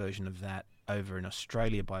cover version of that over in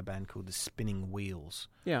Australia by a band called the Spinning Wheels.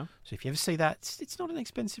 Yeah. So if you ever see that, it's not an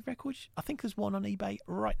expensive record. I think there's one on eBay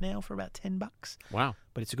right now for about $10. Wow.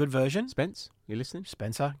 But it's a good version. Spence, you listening?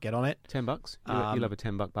 Spencer, get on it. $10. You'll have a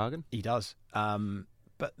 $10 bargain. He does.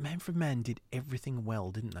 But Manfred Mann did everything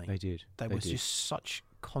well, didn't they? They did. They They were did. just such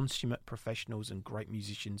consummate professionals and great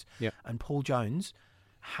musicians. Yep. And Paul Jones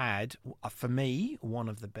had, for me, one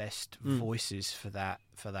of the best voices for that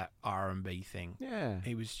R&B thing. Yeah.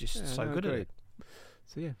 He was just Yeah, so no, good at agreed. it.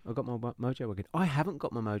 So yeah, I got my mojo working. I haven't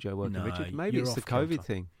got my mojo working, No, Richard. Maybe you're it's the off COVID kilter.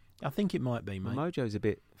 thing. I think it might be, My mate. mojo's a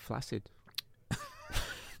bit flaccid.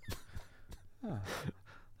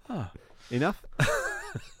 Enough?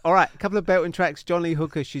 All right, a couple of belting tracks. John Lee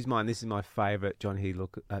Hooker, She's Mine. This is my favourite John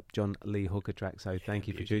Lee Hooker track, so thank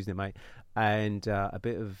you for choosing it, mate. And a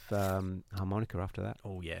bit of harmonica after that.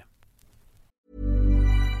 Oh, yeah.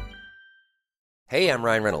 Hey, I'm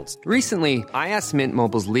Ryan Reynolds. Recently, I asked Mint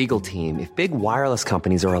Mobile's legal team if big wireless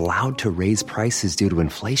companies are allowed to raise prices due to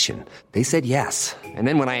inflation. They said yes. And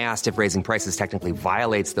then when I asked if raising prices technically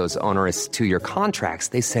violates those onerous 2-year contracts,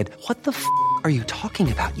 they said, "What the f*** are you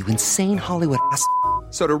talking about, you insane Hollywood ass?"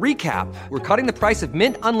 So to recap, we're cutting the price of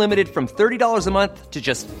Mint Unlimited from $30 a month to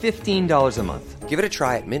just $15 a month. Give it a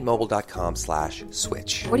try at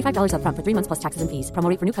mintmobile.com/switch. $45 up front for 3 months plus taxes and fees. Promo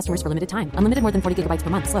rate for new customers for limited time. Unlimited more than 40 gigabytes per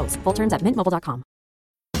month. Slows full terms at mintmobile.com.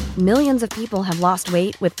 Millions of people have lost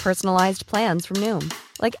weight with personalized plans from Noom.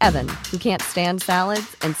 Like Evan, who can't stand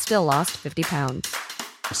salads and still lost 50 pounds.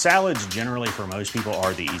 Salads generally for most people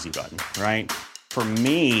are the easy button, right? For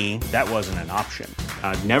me, that wasn't an option.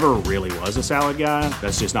 I never really was a salad guy.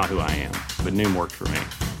 That's just not who I am. But Noom worked for me.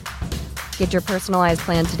 Get your personalized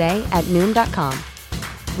plan today at Noom.com.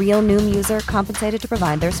 Real Noom user compensated to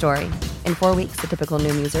provide their story. In 4 weeks, the typical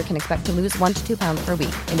Noom user can expect to lose 1 to 2 pounds per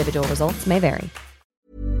week. Individual results may vary.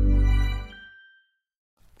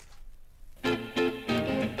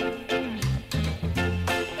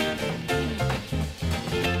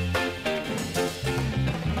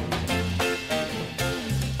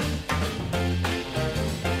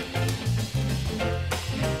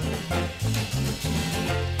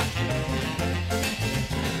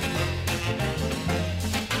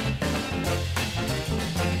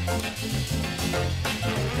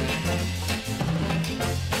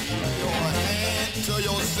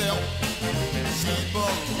 yourself, she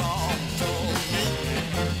belongs to me.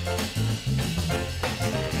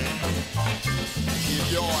 Give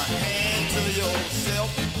your hand to yourself,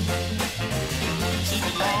 she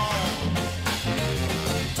belongs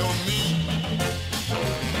to me.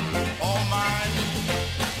 All mine,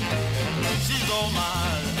 she's all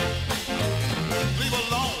mine. Leave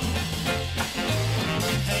alone,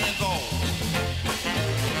 hands on,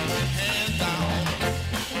 hands down.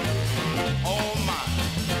 All mine,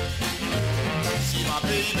 she my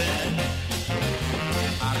baby.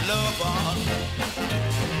 I love her,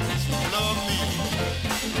 she love me.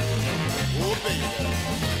 Oh baby,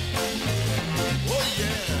 oh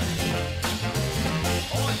yeah,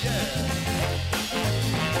 oh yeah.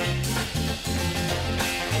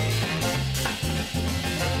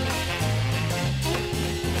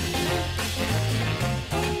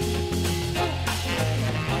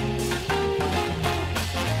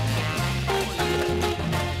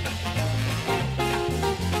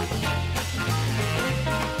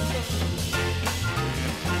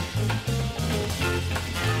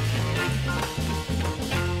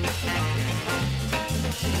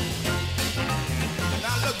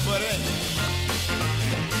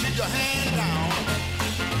 Keep your hand down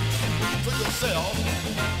to yourself.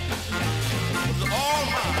 It's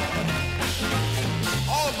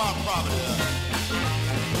all my property.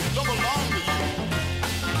 Don't belong to you.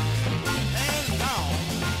 Hands down,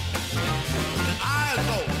 and eyes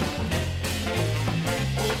open.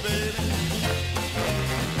 Oh baby,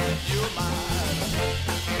 you're mine.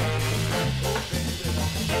 Oh baby,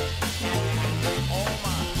 all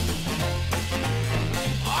mine.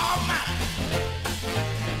 All mine.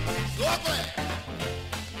 So glad.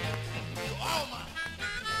 You're all mine.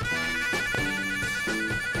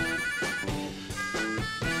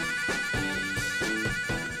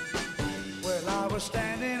 Well, I was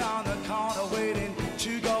standing on the corner waiting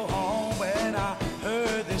to go home when I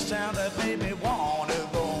heard this sound that made me want to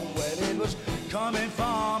go. Well, it was coming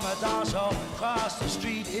from a dance hall across the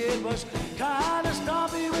street. It was kind of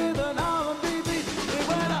stumpy with an R&B beat. It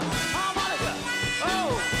went a harmonica.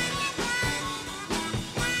 Oh!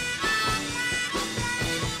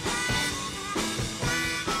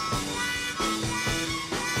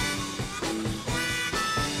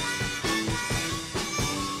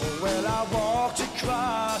 Well, I walked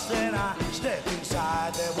across, then I stepped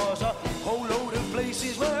inside. There was a whole load of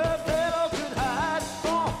places where a fellow could hide.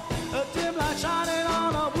 Oh, a dim light shining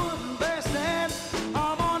on a wooden bandstand.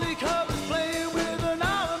 Harmonica was playing with an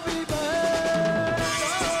R&B band.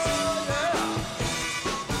 Oh, yeah.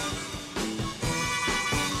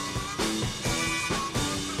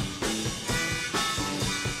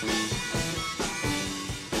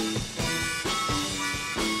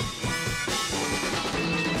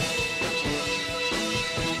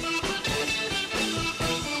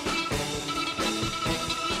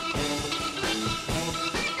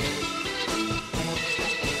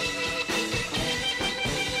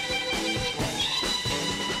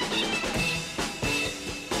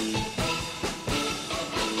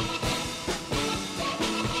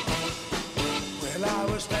 Well, I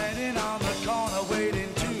was standing on the corner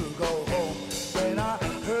waiting to go home when I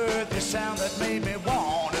heard the sound that made me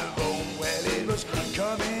want to roam. Well, it was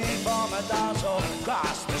coming from a dance hall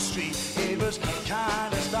across the street. It was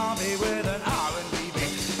kind of stormy with an R&B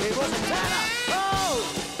beat. It was a tenor.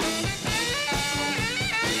 Oh!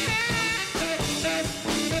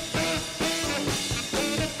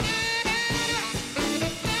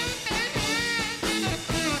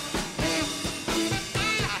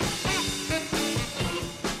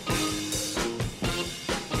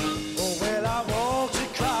 Oh, well, I walked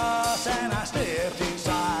across and I stepped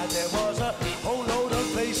inside. There was a whole load of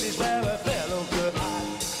places where a fellow could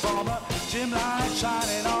hide. From a dim light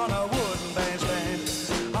shining on a wooden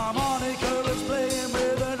bandstand. Harmonica was playing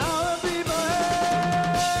with an R&B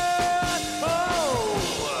band. Oh!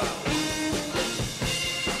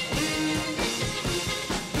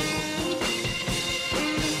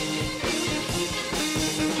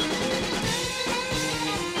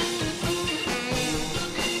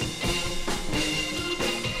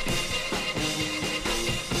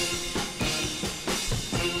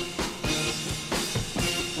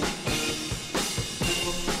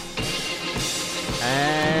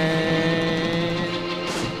 And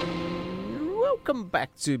welcome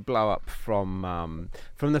back to Blow Up from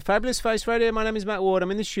the Fabulous Face Radio. My name is Matt Ward.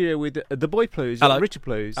 I'm in the studio with the Boy Blues, Hello. Richard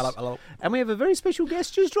Blues. Hello, hello. And we have a very special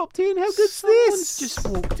guest just dropped in. How good's this? Just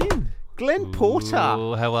walked in. Glenn Porter.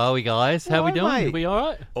 Ooh, how are we, guys? How we All doing? right, mate. We all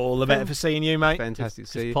right? All the better for seeing you, mate. Fantastic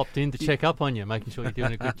to see you. Popped in to check up on you, making sure you're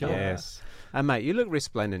doing a good job. Yes. And mate, you look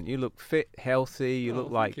resplendent. You look fit, healthy. You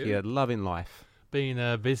look like thank you. you're loving life. being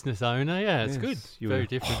a business owner. Yeah, it's Yes, good. you're Very an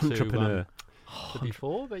different entrepreneur. to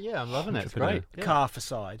before, but yeah, I'm loving it. It's great. Yeah. Calf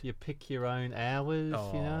aside. You pick your own hours.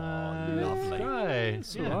 Oh, you know, lovely. It's great.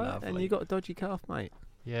 It's Yeah. all right. And you got a dodgy calf, mate.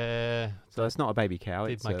 Yeah. So it's not a baby cow.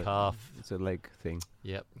 Did It's my a calf. It's a leg thing.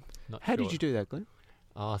 Yep. Not How sure. did you do that, Glenn?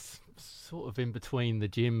 Oh, sort of in between the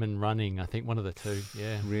gym and running. I think one of the two.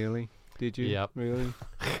 Yeah. Really? Did you? Yep. Really?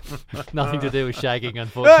 Nothing to do with shagging,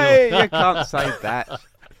 unfortunately. Hey, you can't say that.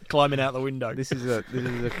 Climbing out the window. This is a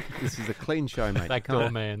clean show, mate.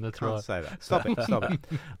 Backdoor man. That's Can't right. say that. Stop it. Stop it.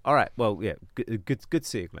 All right. Well, yeah. Good to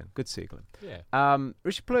see you, Glenn. Good to see you, Glenn. Yeah.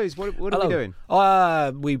 Richard, please. What are we doing?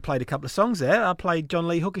 We played a couple of songs there. I played John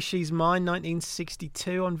Lee Hooker, She's Mine,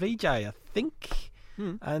 1962 on VJ, I think.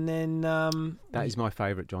 And then That is my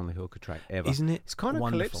favourite John Lee Hooker track ever. Isn't it? It's kind of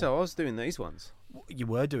wonderful. calypso. I was doing these ones. You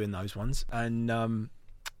were doing those ones, and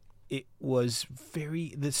it was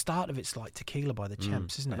the start of it's like Tequila by the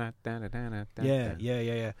Champs, isn't it? Yeah.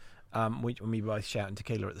 We both shouting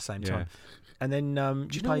Tequila at the same time. And then Do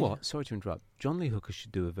you know what? Sorry to interrupt. John Lee Hooker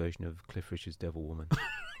should do a version of Cliff Richard's Devil Woman.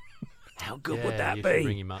 How good would that you be? should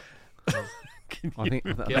bring him up. I think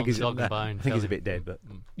he's a bit dead, but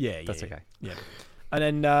that's okay. Yeah.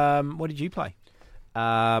 And then what did you play?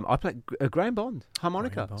 I played Graham Bond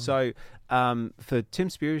harmonica. So for Tim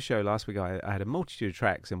Spurrier's show last week, I had a multitude of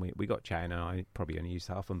tracks, and we got chatting, and I probably only used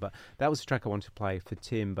half of them, but that was the track I wanted to play for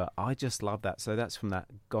Tim. But I just love that. So that's from that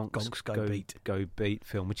Gonks Go Beat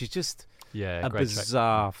film, which is just a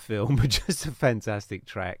bizarre film, but just a fantastic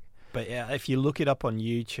track. But yeah, if you look it up on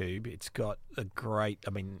YouTube, it's got a great.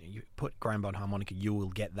 I mean, you put Graham Bond harmonica, you will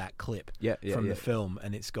get that clip from the film,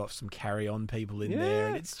 and it's got some Carry On people in there,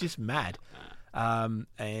 and it's just mad.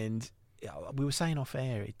 And we were saying off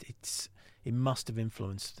air, it must have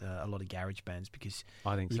influenced a lot of garage bands, because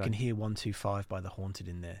I think you so. can hear 125 by The Haunted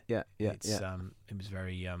in there. It was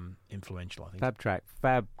very influential, I think. Fab track,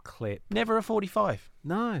 fab clip. Never a 45.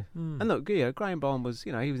 No. And look, Graham Bond was,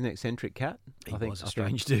 he was an eccentric cat. He was a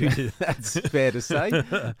strange dude. That's fair to say.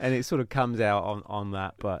 And it sort of comes out on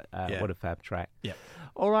that, but what a fab track. Yeah.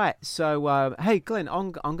 All right, so hey, Glenn,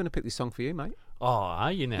 I'm going to pick this song for you, mate. Oh,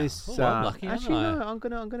 are you now? I'm lucky, actually, aren't I?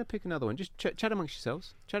 no. I'm gonna pick another one. Just chat amongst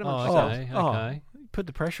yourselves. Chat Oh, amongst yourselves. okay. Put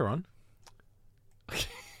the pressure on.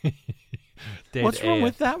 Dead What's wrong air.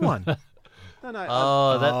 with that one? No.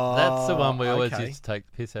 That's the one we always okay. used to take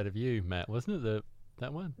the piss out of you, Matt, wasn't it?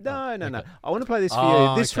 That one? No. Okay. I want to play this for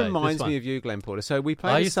Oh, you. This okay, reminds this me one. of you, Glenn Porter. So we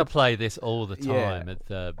played. I used to play this all the time at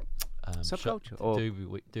the Subculture.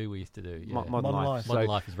 We used to do. Yeah. Modern Life. Modern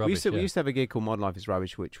Life is rubbish. We used to have a gig called Modern Life is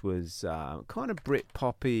Rubbish, which was kind of Brit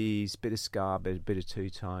poppies, bit of ska, bit of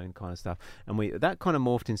two-tone kind of stuff. And that kind of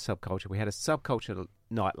morphed in Subculture. We had a Subculture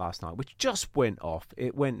night last night, which just went off.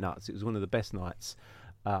 It went nuts. It was one of the best nights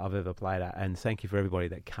I've ever played at. And thank you for everybody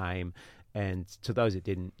that came. And to those that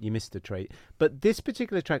didn't, you missed a treat. But this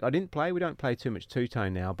particular track I didn't play. We don't play too much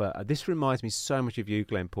two-tone now, but this reminds me so much of you,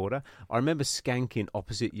 Glenn Porter. I remember skanking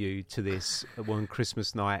opposite you to this one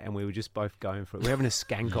Christmas night, and we were just both going for it. We were having a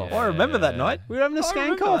skank off. I remember that night. We were having a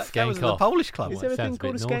skank off. That was at the Polish club. Is there a thing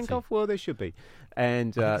called a skank off? Well, there should be.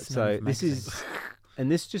 And so this is... And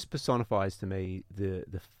this just personifies to me the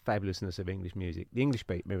fabulousness of English music. The English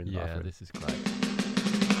beat, Mirror in the Bathroom. Yeah, this is great.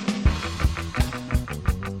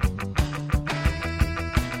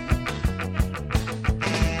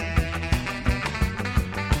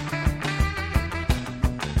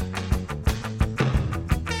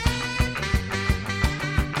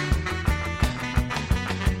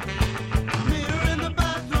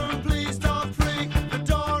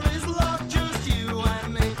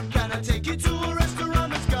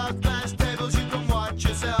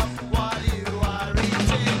 Yourself while you are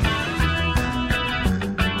eating.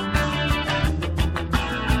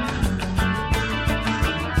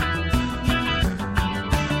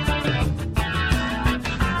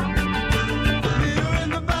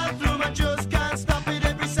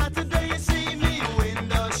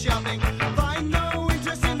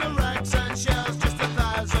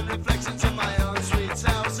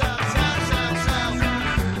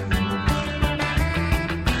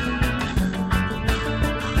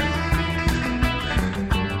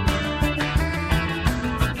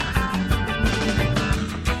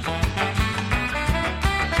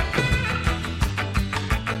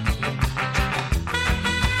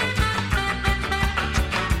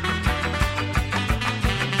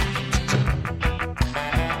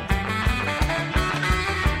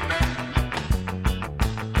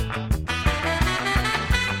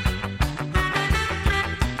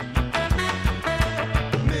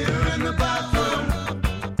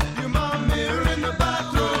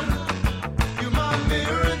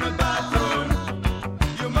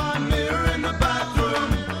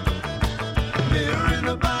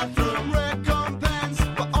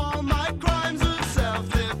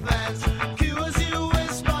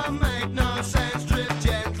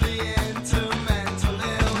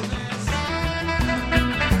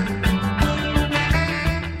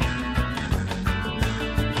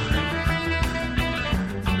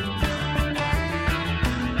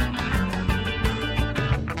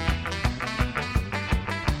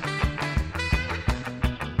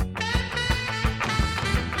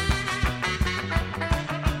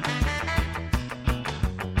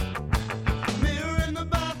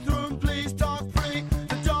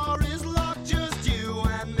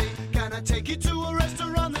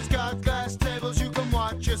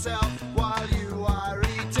 myself while you are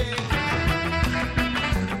eating.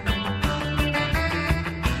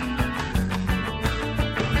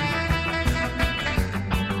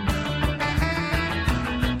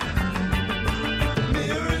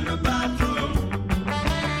 Mirror in the bathroom.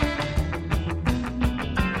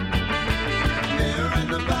 Mirror in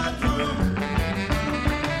the bathroom.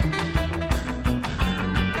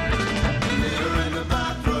 Mirror in the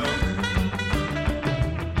bathroom.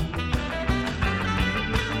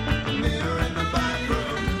 Mirror in the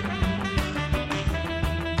bathroom.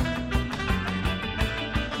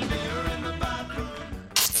 Mirror in the bathroom.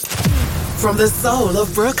 From the soul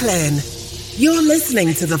of Brooklyn, you're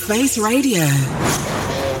listening to The Face Radio.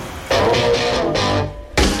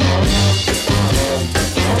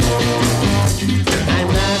 I'm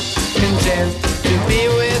not content to be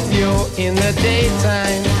with you in the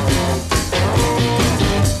daytime.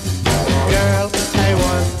 Girl, I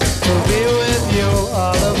want to be with you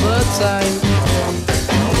all of the time.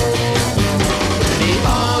 The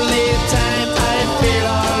only time I feel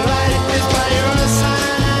alright is by your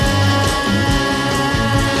side.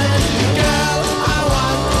 Girl, I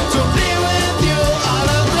want to be with you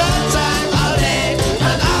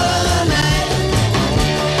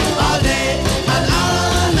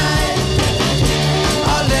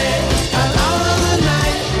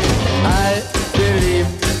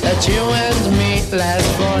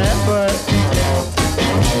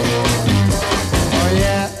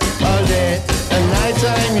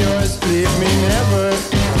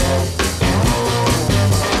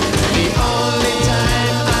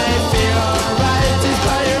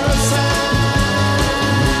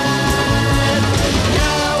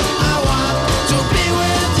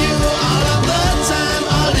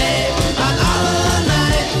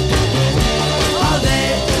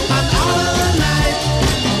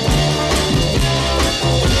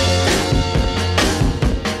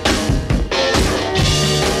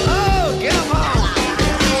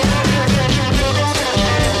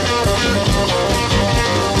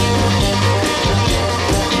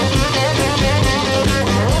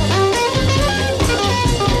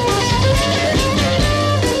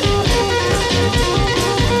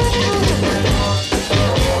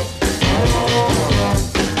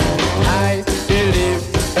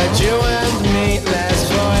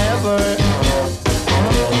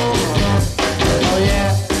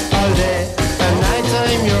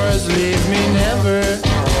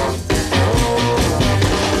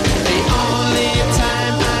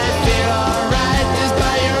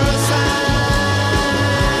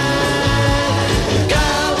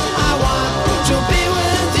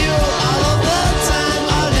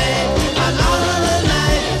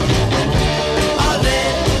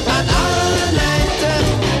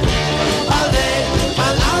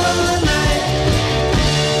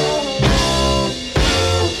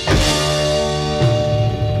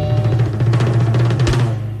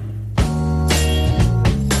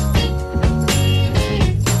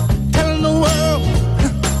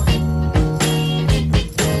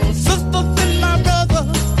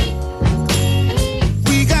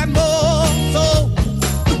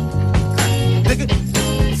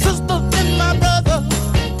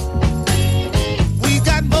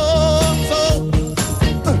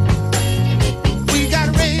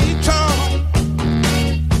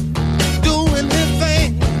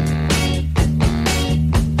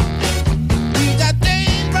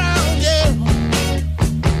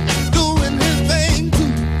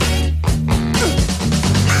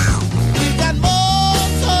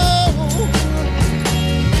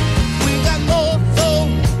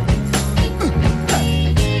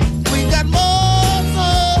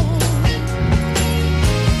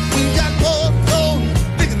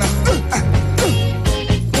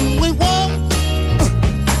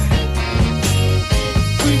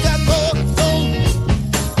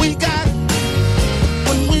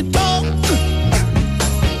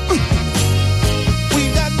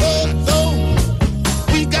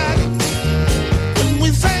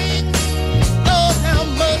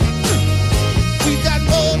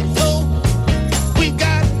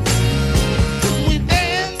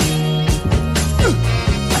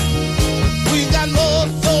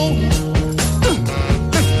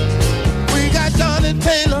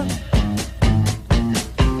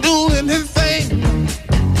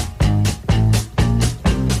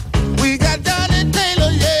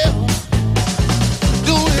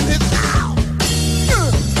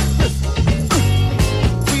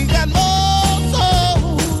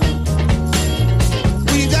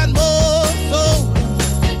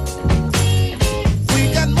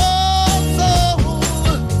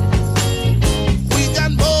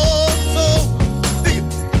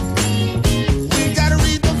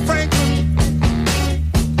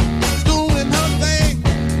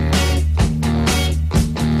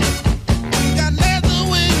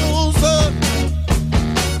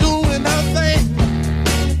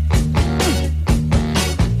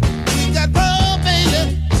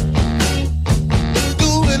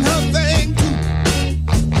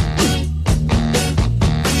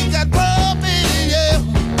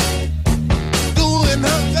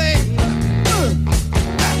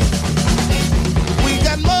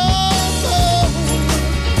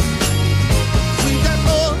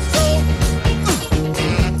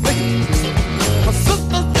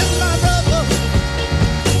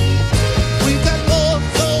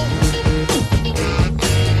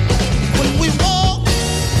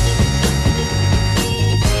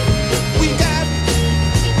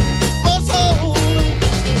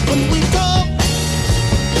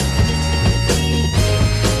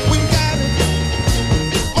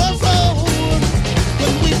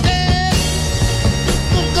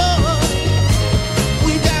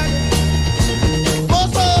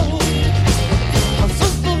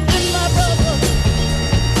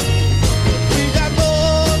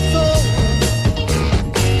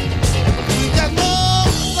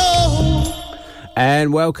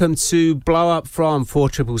And welcome to Blow Up from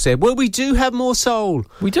 4ZZZ. Well, we do have more soul.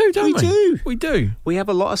 We do, don't we? We do. We have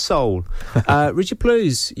a lot of soul. Richard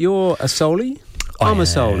Blues, you're a soulie. I'm a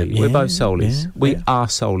soulie. We're both soulies. We are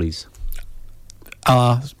soulies.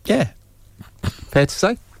 Yeah. Fair to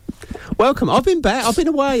say? Welcome. I've been back. I've been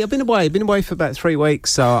away for about 3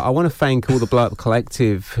 weeks. So I want to thank all the Blow Up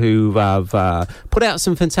Collective who have put out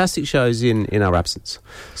some fantastic shows in our absence.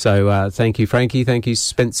 So thank you, Frankie. Thank you,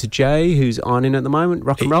 Spencer J, who's on in at the moment.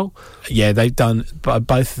 Rock and roll. Yeah, they've done,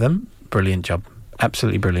 both of them, brilliant job.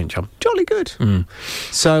 Absolutely brilliant job. Jolly good.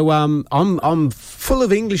 So I'm full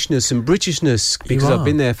of Englishness and Britishness because I've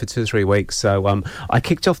been there for 2 or 3 weeks. So I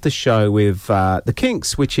kicked off the show with The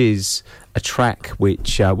Kinks, which is a track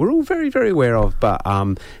which we're all very, very aware of, but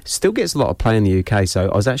still gets a lot of play in the UK. So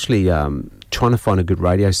I was actually trying to find a good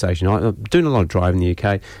radio station. I'm doing a lot of driving in the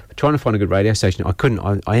UK, but trying to find a good radio station. I couldn't.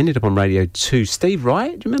 I ended up on Radio 2. Steve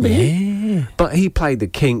Wright, do you remember him? But he played The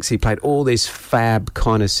Kinks. He played all this fab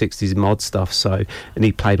kind of 60s mod stuff. So, and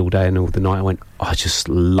he played all day and all the night. I went, I just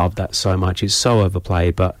love that so much. It's so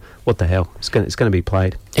overplayed, but what the hell? It's going to be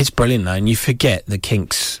played. It's brilliant though, and you forget The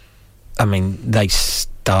Kinks. I mean, they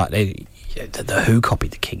started. The Who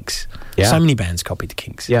copied The Kinks. Yeah. So many bands copied The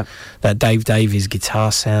Kinks. Yeah. That Dave Davies guitar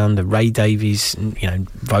sound, the Ray Davies,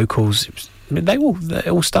 vocals. They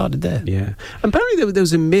all started there. Yeah. And apparently there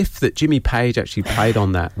was a myth that Jimmy Page actually played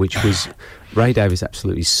on that, which was Ray Davies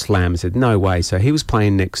absolutely slammed and said, no way. So he was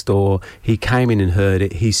playing next door. He came in and heard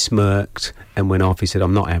it. He smirked and went off. He said,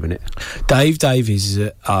 I'm not having it. Dave Davies,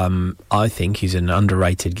 I think he's an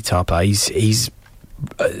underrated guitar player. He's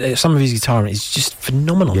some of his guitar is just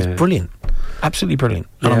phenomenal. It's brilliant. Absolutely brilliant.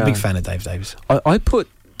 And I'm a big fan of Dave Davies. I put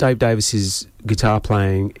Dave Davis's guitar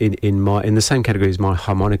playing in the same category as my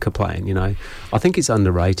harmonica playing, you know. I think it's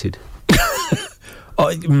underrated.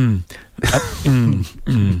 No?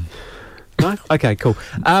 Okay, cool.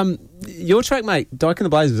 Your track, mate, Dyke and the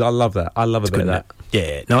Blazers, I love that. I love a bit of that.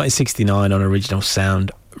 Yeah, 1969 on Original Sound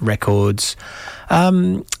Records.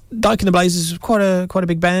 Dyke and the Blazers, quite a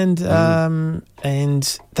big band,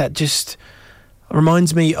 and that just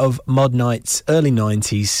reminds me of Mod Nights, early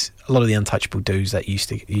 90s. A lot of the Untouchable dudes that used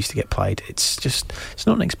to get played. It's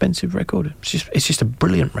not an expensive record. It's just a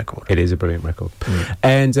brilliant record. It is a brilliant record.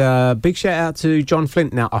 And big shout out to John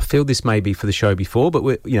Flint. Now I feel this may be for the show before, but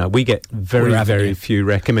we get very few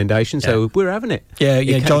recommendations, so we're having it. Yeah,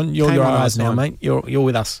 John, you're your eyes now, mate. You're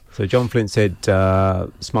with us. So John Flint said,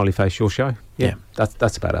 "Smiley face, your show." Yeah,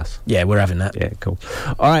 that's about us. Yeah, we're having that. Yeah, cool.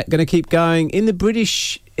 All right, going to keep going in the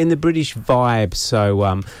British vibe. So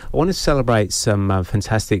I want to celebrate some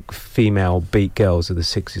fantastic female beat girls of the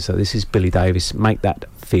 60s. So this is Billy Davis. Make that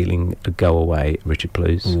feeling go away, Richard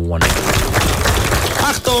Blues. Wonderful.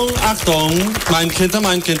 Achtung, Achtung,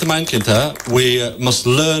 mein Kinder, we must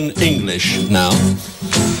learn English now.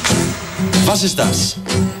 Was ist das?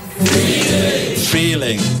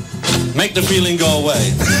 Feeling. Make the feeling go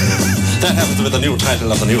away. That happens with the new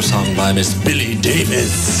title of the new song by Miss Billy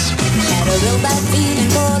Davis. Had a real bad feeling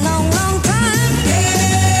for a long, long time.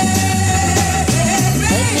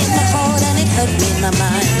 Hurt me in my heart and it hurt me in my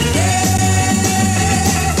mind.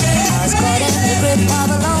 I was caught in the grip of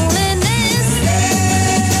a loneliness.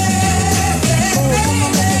 Oh, come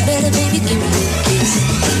on, make it better, baby, give me a kiss.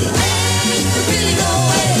 Make the feeling go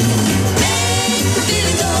away. Make the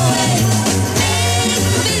feeling go away. Make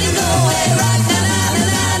the feeling go away right now.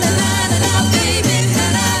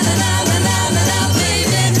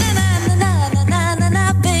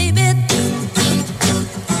 Baby,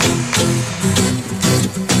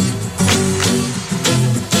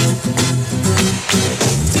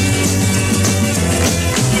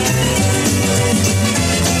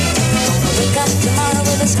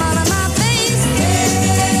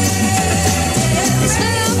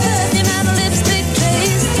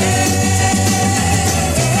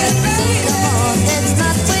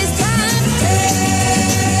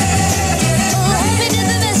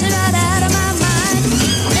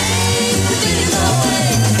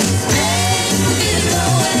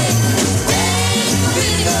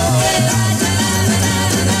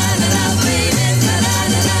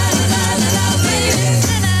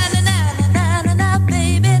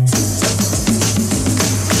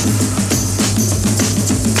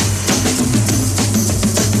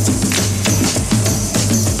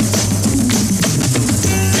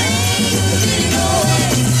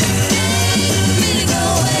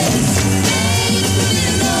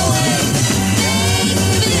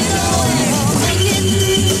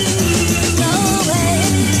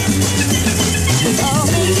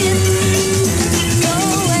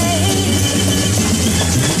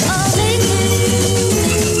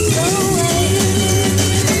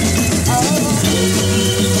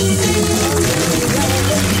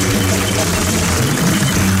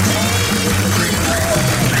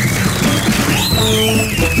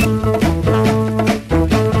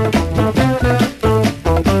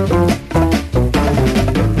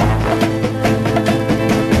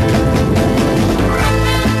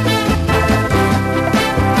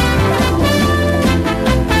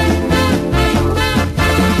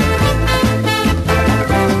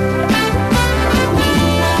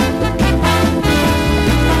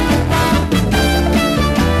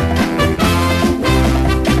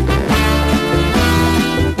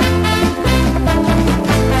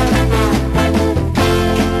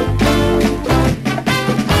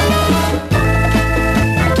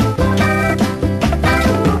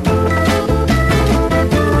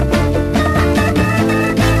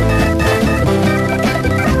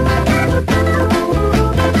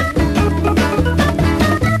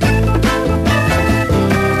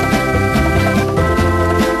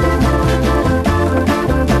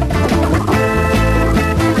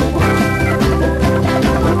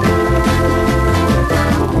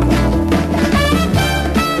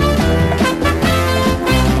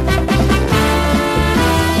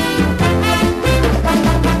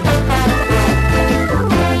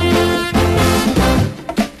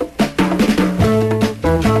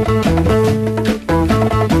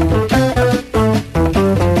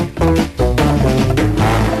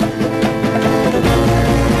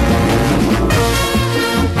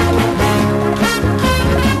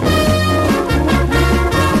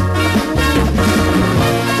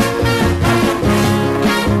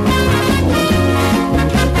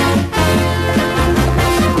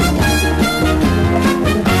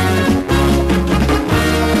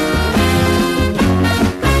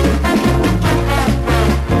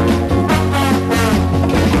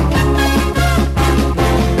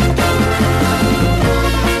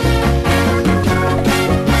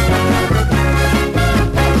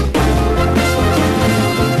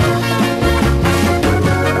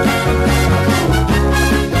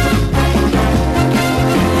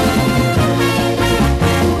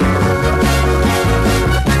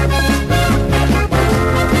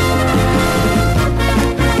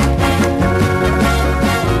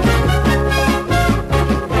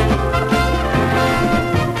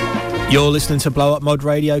 You're listening to Blow Up Mod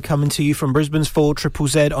Radio, coming to you from Brisbane's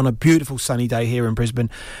 4ZZZ on a beautiful sunny day here in Brisbane.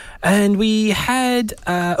 And we had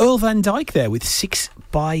Earl Van Dyke there with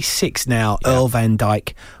 6x6. Now, Earl Van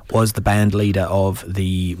Dyke was the band leader of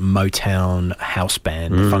the Motown house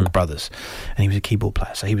band, the Funk Brothers. And he was a keyboard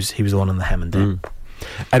player, so he was the one on the Hammond there.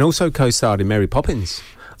 And also co-starred in Mary Poppins.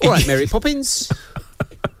 All right, Mary Poppins.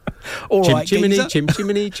 All chim right, chimney, geezer. chim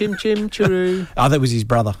chimney, chim chim chiroo. Oh, that was his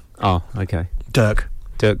brother. Oh, okay. Dirk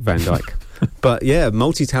Van Dyke. But yeah,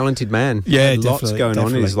 multi-talented man. Yeah, lots going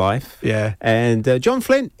on in his life. Yeah. And John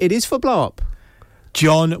Flint, it is for Blow Up.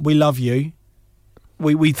 John, we love you.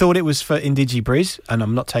 We thought it was for Indigibriz, and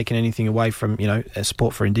I'm not taking anything away from,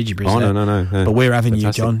 support for Indigibriz. Oh, no. But we're having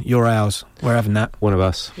Fantastic. you, John. You're ours. We're having that. One of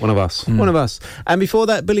us. One of us. And before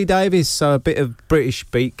that, Billy Davis, so a bit of British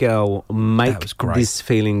beat girl. Make this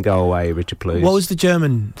feeling go away, Richard Please. What was the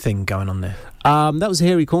German thing going on there? That was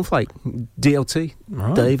Hairy Cornflake, DLT,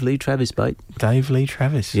 Right. Dave Lee Travis, mate. Dave Lee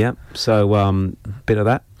Travis. Yep. So, bit of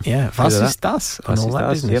that. Yeah, Was ist das? And all that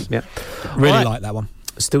business. Yep. Really Right. like that one.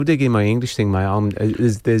 Still digging my English thing, mate.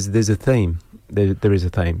 There's a theme. There is a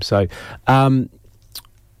theme. So,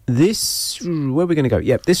 this, where are we going to go?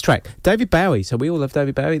 Yep, this track, David Bowie. So we all love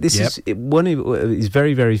David Bowie. This is one of his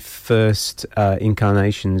very, very first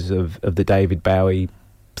incarnations of the David Bowie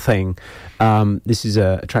thing. This is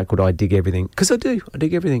a track called I Dig Everything, because I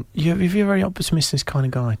dig everything. You're a very optimistic kind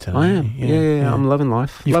of guy, Tony. I am. Yeah. I'm loving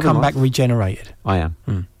life. You've loving come life. back regenerated. I am.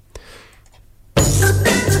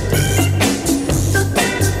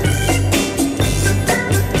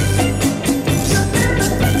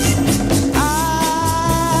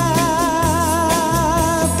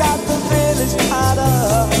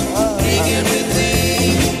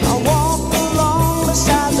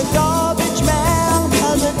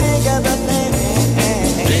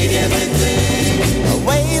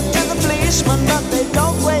 But they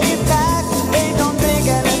don't wave back, they don't dig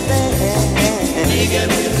anything. Dig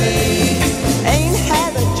everything. Ain't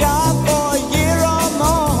had a job for a year or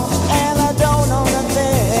more, and I don't own a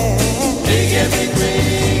thing. Dig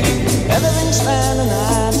everything. Everything's fine and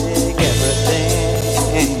I dig everything.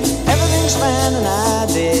 Everything's fine and I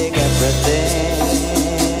dig everything.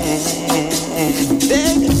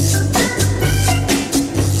 Dig it.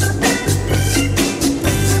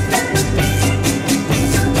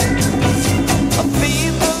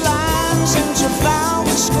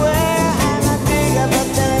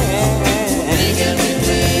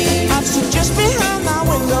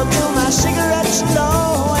 Cigarettes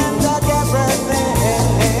low and dug everything.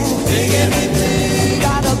 Dig everything.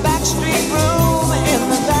 Got a backstreet room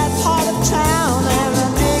in that part of town and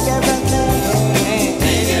I dig everything.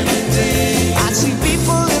 Dig everything. I see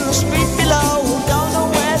people in the street below who don't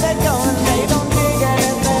know where they're going. They don't dig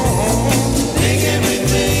anything. Dig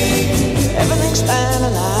everything. Everything's fine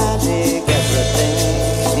and I dig everything.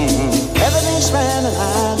 Everything's fine and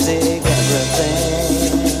I dig everything.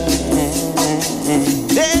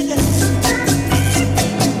 Dig it.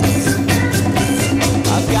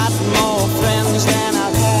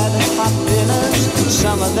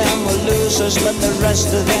 Some of them were losers, but the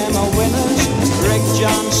rest of them are winners. Rick,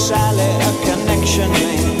 John, Sally, a connection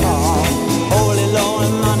named Paul. Holy low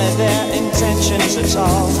and money, their intentions at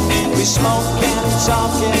all. We smoke and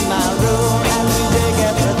talk in my room and we dig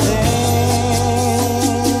everything.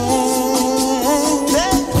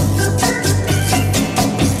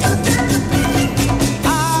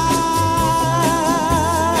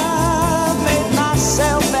 I've made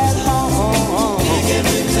myself at home. Dig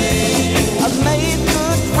everything. I've made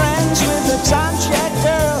with the time check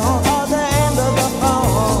girl or the end of the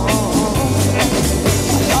phone.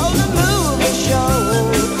 All the movie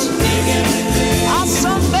shows. I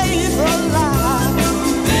sunbathe for life.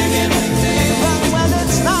 Even when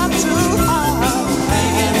it's not too hard.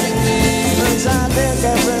 'Cause I dig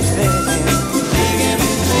everything.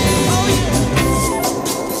 Oh yeah.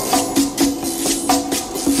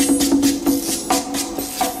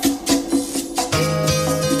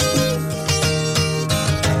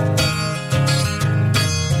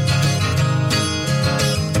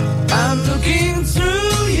 I'm looking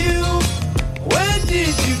through you. Where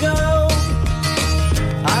did you go?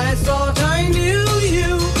 I thought I knew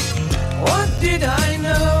you. What did I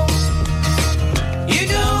know? You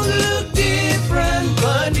don't look different,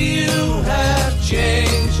 but you have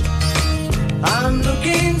changed. I'm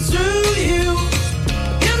looking through you.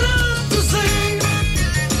 You look the same.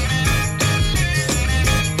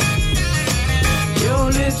 Your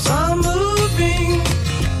lips are moving.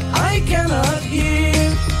 I cannot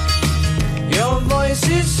hear. Your voice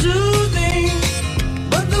is soothing,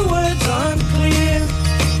 but the words aren't clear.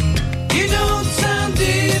 You don't sound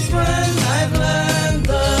different, I've learned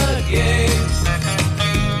the game.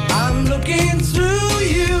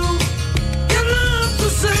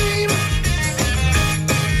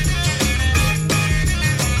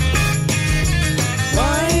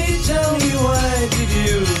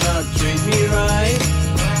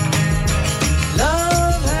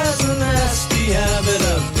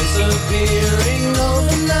 disappearing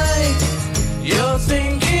overnight. You're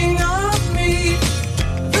thinking of me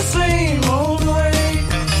the same old way.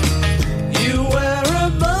 You were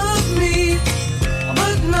above me,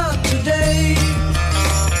 but not today.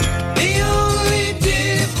 The only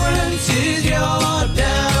difference is you're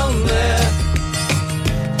down there.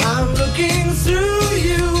 I'm looking through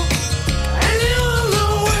you, and you're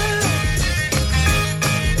nowhere.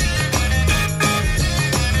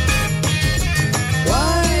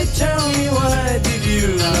 Why, tell me, why did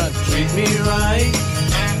you not treat me right?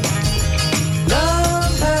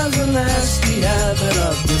 Love has a nasty habit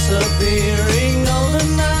of disappearing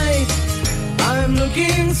overnight. I'm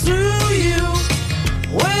looking through you,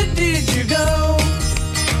 where did you go?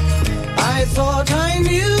 I thought I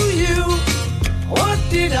knew you, what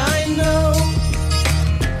did I know?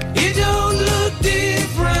 You don't look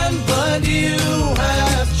different, but you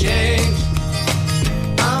have changed.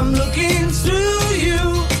 I'm looking through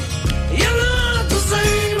you, you're not the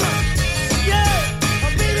same. Yeah,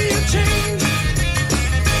 but baby, you changed.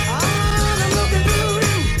 I'm looking through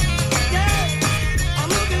you. Yeah, I'm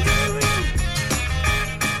looking through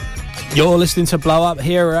you. You're listening to Blow Up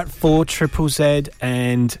here at 4ZZZ,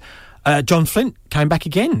 and John Flint came back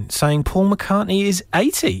again saying Paul McCartney is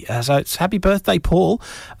 80. So it's happy birthday, Paul.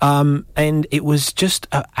 And it was just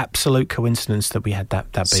an absolute coincidence that we had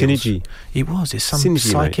that Beatles. Synergy. It was. There's some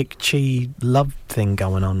Synergy, psychic chi love thing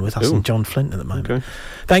going on with us Ooh. and John Flint at the moment. Okay.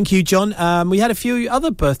 Thank you, John. We had a few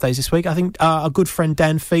other birthdays this week. I think our good friend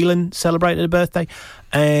Dan Phelan celebrated a birthday,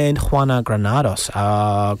 and Juana Granados,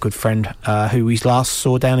 our good friend who we last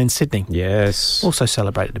saw down in Sydney. Yes. Also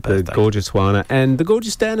celebrated a birthday. The gorgeous Juana. And the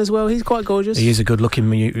gorgeous Dan as well. He's quite gorgeous. He is a good-looking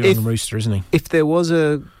rooster, isn't he? If there was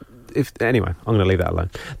anyway, I'm going to leave that alone.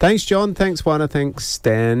 Thanks, John. Thanks, Juana. Thanks,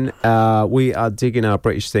 Dan. We are digging our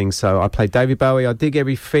British thing. So I played David Bowie. I dig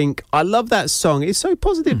everything. I love that song. It's so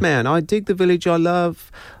positive, man. I dig the village I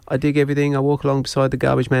love. I dig everything. I walk along beside the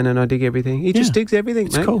garbage man and I dig everything. He just digs everything,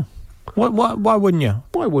 It's mate. cool. Why wouldn't you?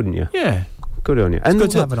 Why wouldn't you? Yeah. Good on you. It's good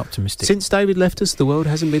to have an optimistic. Since David left us, the world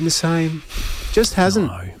hasn't been the same. Just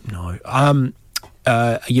hasn't. No.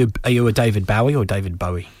 Are you a David Bowie or David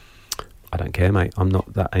Bowie? I don't care, mate. I'm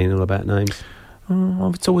not that anal about names.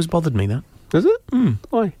 Well, it's always bothered me, that. Does it?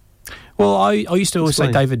 Why? Well, I used to always say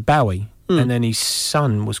Explain. David Bowie, and then his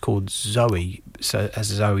son was called Zoe, so as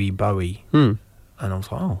Zoe Bowie. And I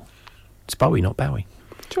was like, oh, it's Bowie, not Bowie.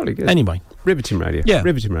 Jolly good. Anyway. Riveting radio. Yeah.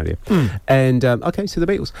 Riveting radio. And, okay, so the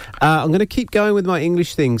Beatles. I'm going to keep going with my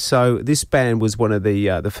English thing. So this band was one of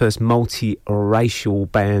the first multi-racial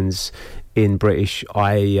bands in British.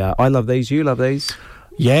 I love these. You love these?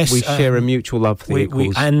 Yes. We share a mutual love for the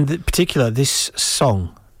Equals. And in particular, this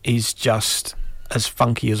song is just as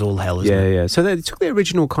funky as all hell, isn't it? Yeah. So they took the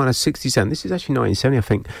original kind of 60s sound. This is actually 1970, I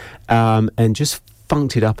think, and just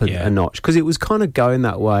funked it up a notch, because it was kind of going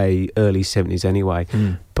that way early 70s anyway.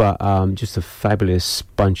 But just a fabulous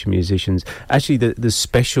bunch of musicians. Actually, the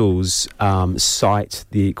Specials cite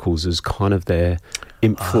the Equals as kind of their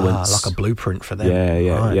influence, like a blueprint for them.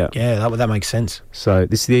 Yeah. That makes sense. So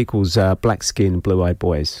this is the Equals, Black Skin, Blue Eyed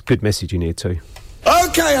Boys. Good message in here too.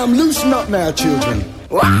 Okay, I'm loosened up now, children.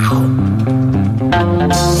 Wow.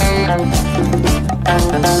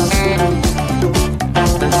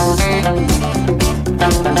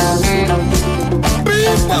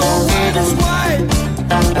 People, white is white,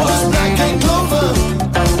 was black and clover.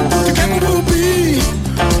 Together will be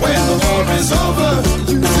when the war is over.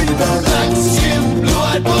 You see the black skin, blue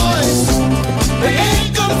eyed boys. They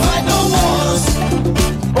ain't gonna fight no wars.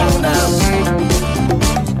 Oh, now.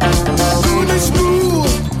 Going to school,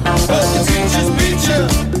 but the teachers beat you.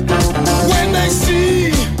 When they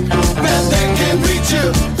see that they can't reach you,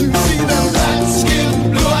 you see the black skin,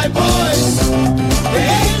 blue eyed boys. They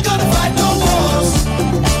ain't gonna fight no wars.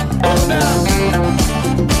 Oh, now.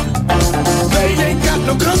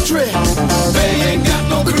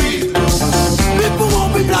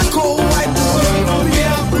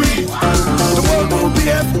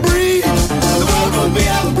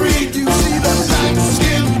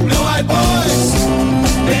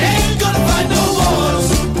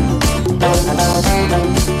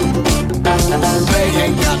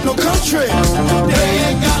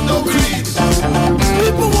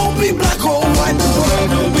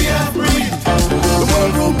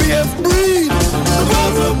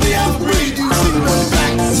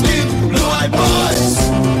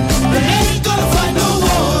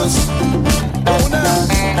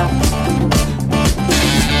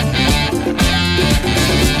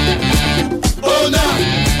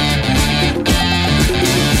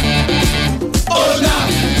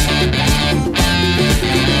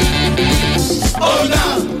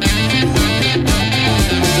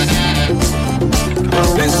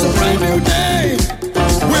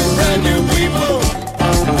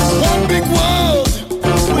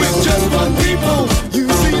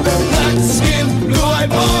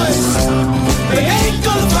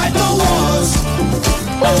 fight no wars.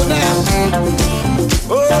 Oh, now.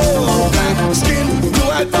 Oh, black skin,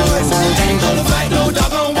 blue-eyed boys ain't gonna fight no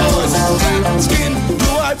doggone wars. Black skin,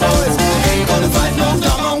 blue-eyed boys ain't gonna fight no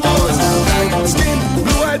doggone wars. Black skin,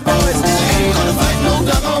 blue-eyed boys ain't gonna fight no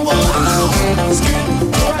doggone wars. Skin,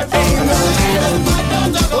 blue-eyed boys ain't gonna fight no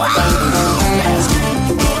doggone wars.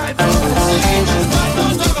 Skin, blue-eyed boys ain't gonna fight no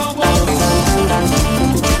doggone wars.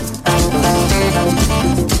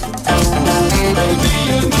 Baby,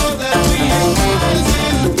 you know that we ain't boys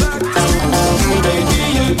in the black skin. Baby,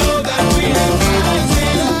 you know that we ain't boys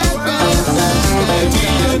in the black skin. Baby,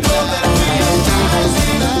 you know that we ain't boys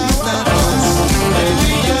in the black skin.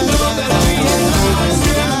 Baby, you know that we ain't boys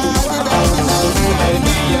in the black skin.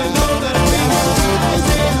 Baby, you know that we ain't boys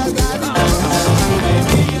in the black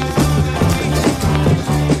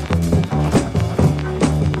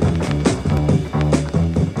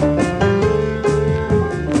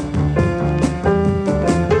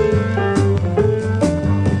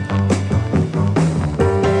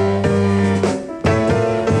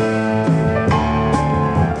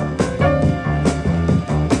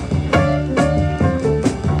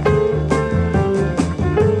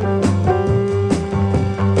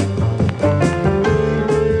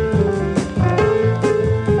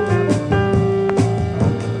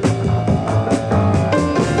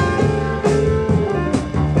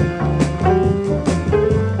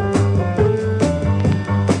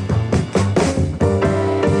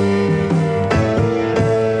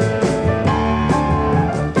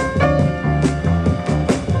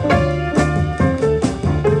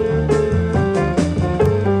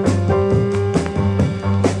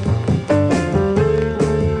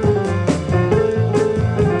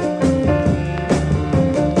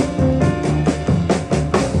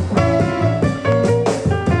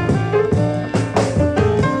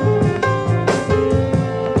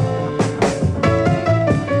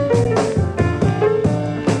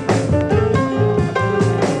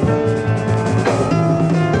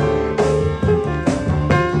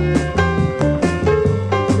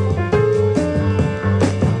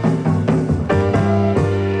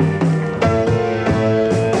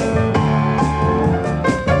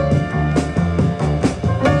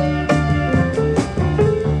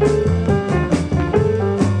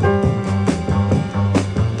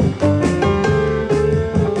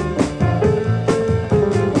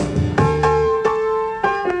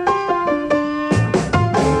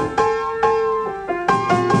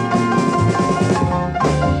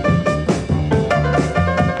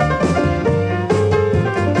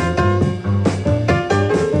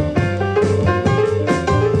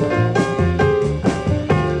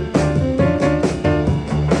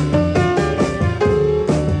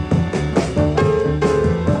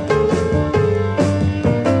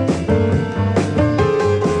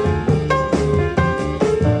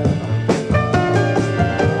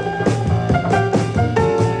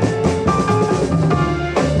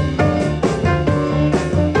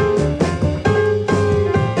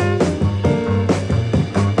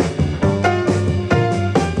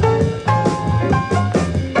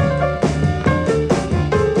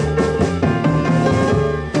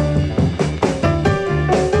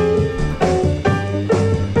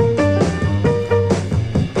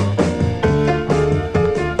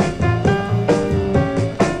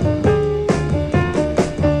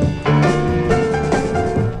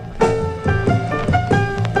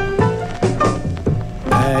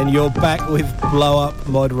You're back with Blow Up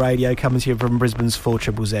Mod Radio, coming to you from Brisbane's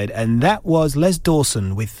 4ZZZ, and that was Les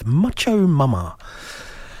Dawson with Macho Mama.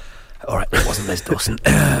 All right, it wasn't Les Dawson.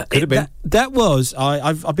 Could have been. That was.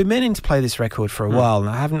 I've been meaning to play this record for a while, and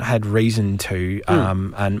I haven't had reason to.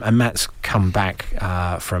 And Matt's come back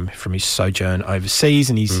from his sojourn overseas,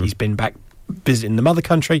 and he's been back visiting the mother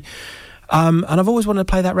country. And I've always wanted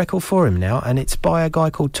to play that record for him now, and it's by a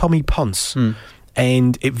guy called Tommy Ponce.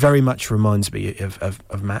 And it very much reminds me of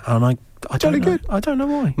Matt, and I don't know. I don't know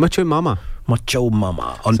why. Macho Mama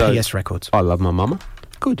on PS Records. I love my mama.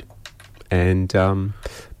 Good. And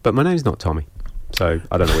but my name's not Tommy, so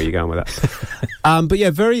I don't know where you're going with that. But yeah,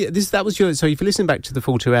 that was your. So if you listen back to the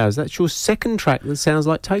full 2 hours, that's your second track that sounds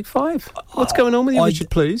like Take 5. What's going on with you, Richard?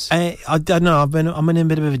 Please. I don't know. I'm in a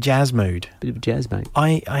bit of a jazz mood. Bit of a jazz, mate.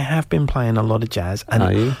 I have been playing a lot of jazz, and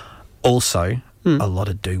are you? Also a lot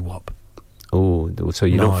of doo-wop. Oh, so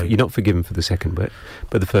you're not forgiven for the second bit,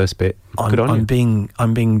 but the first bit, good on you.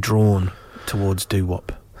 I'm being drawn towards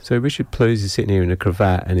doo-wop. So Richard Plews is sitting here in a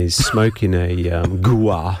cravat and is smoking a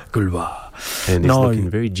gouar, and it's looking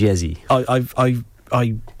very jazzy.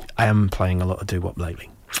 I am playing a lot of doo-wop lately.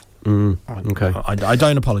 Okay, I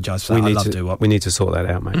don't apologise for that. I love doo-wop. We need to sort that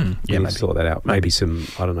out, mate. Yeah, we need to sort that out. Maybe some,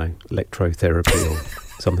 I don't know, electrotherapy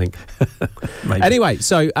or something. Anyway,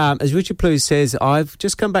 so as Richard Plews says, I've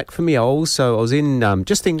just come back from I was in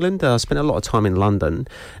just England. I spent a lot of time in London,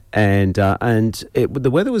 and the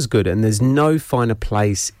weather was good. And there's no finer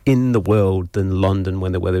place in the world than London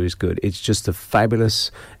when the weather is good. It's just a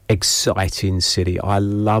fabulous, exciting city. I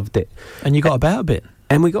loved it. And you got about a bit.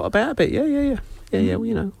 And we got about a bit. Yeah. Well,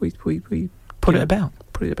 you know, we put it about.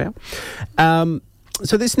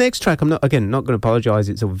 So this next track, I'm not going to apologise.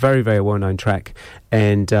 It's a very, very well-known track,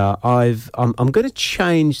 and I'm going to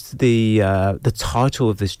change the title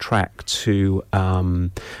of this track to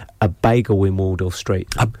A Bagel in Waldorf Street.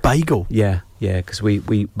 A bagel? Yeah, because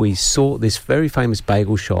we saw this very famous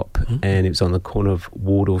bagel shop, and it was on the corner of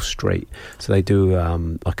Waldorf Street. So they do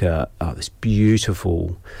this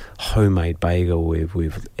beautiful homemade bagel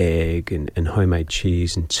with egg and homemade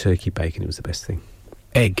cheese and turkey bacon. It was the best thing.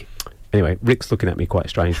 Egg. Anyway, Rick's looking at me quite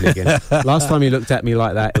strangely again. Last time he looked at me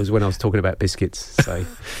like that, it was when I was talking about biscuits. So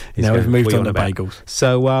now we've moved on to bagels.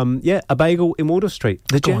 So, A Bagel in Waldorf Street.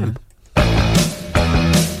 The Jam.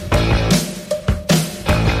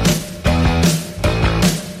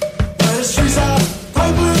 The streets are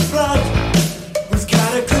paved with blood, with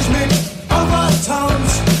cataclysmic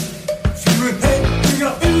overtones. Few hate, we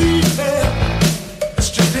got elite hair, a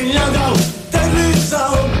stripping young deadly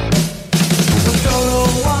zone. I don't know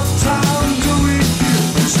what time do we feel.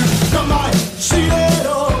 You should not might see it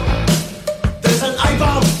all. There's an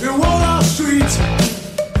eyeball in Waldorf Street.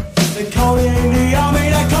 They call it in the army,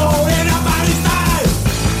 they call it a body style.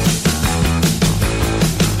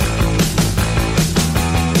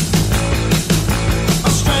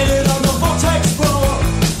 I'm stranded on the vortex floor.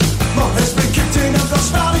 My head's been kicked in and I'm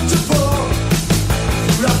starting to fall.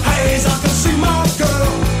 Through the haze I can see my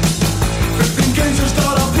girl. 15 games just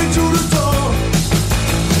got up into the door.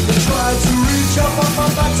 They tried to reach up on my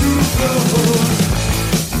back to the floor.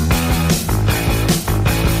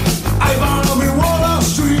 I'm in Waldorf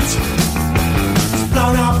Street. It's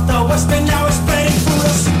blown up the west and now it's spreading through the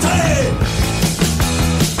city.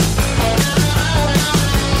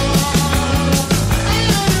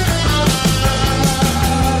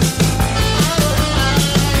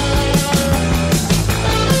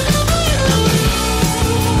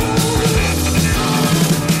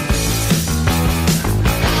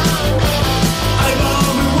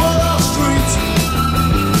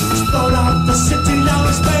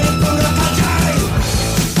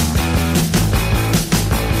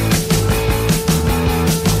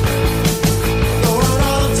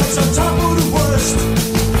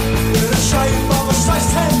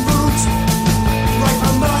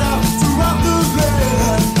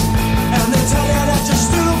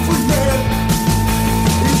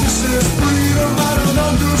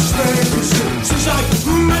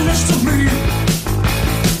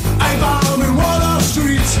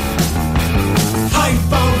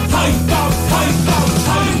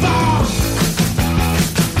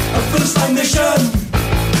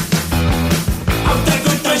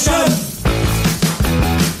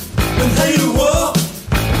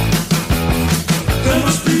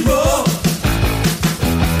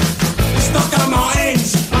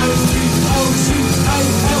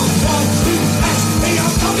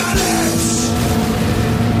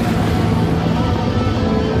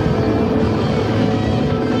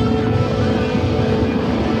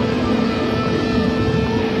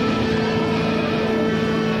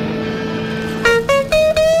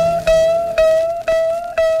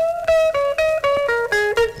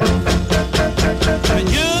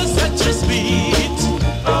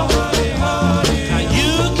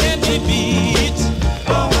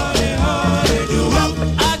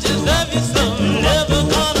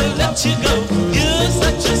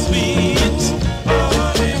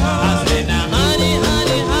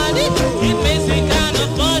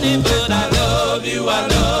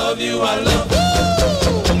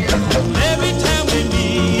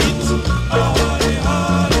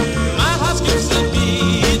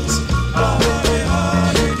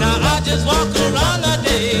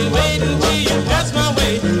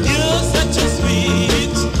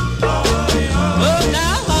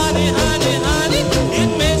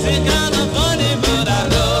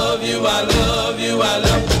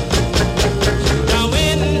 Now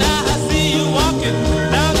when I see you walking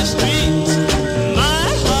down the street, my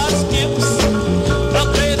heart skips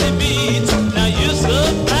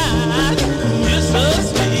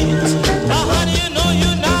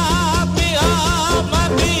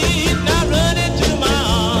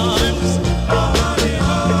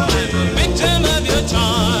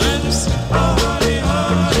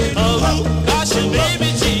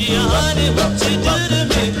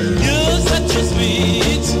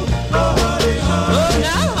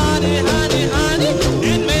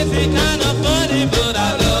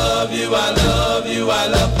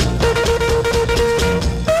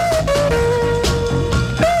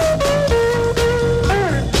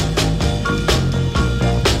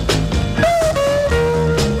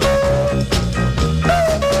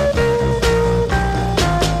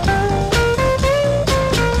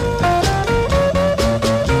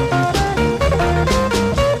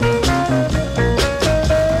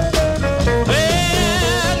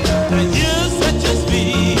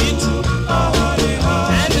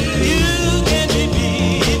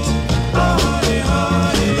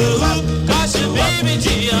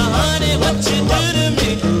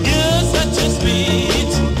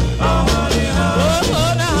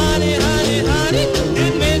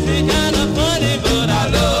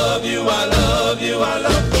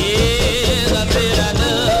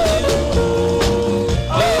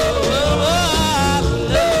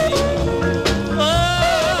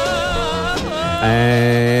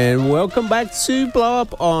Welcome back to Blow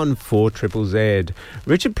Up on 4ZZZ.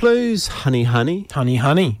 Richard Blues, Honey Honey. Honey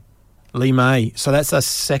Honey. Lee May. So that's our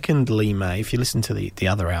second Lee May. If you listen to the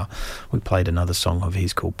other hour, we played another song of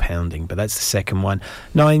his called Pounding, but that's the second one.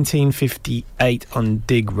 1958 on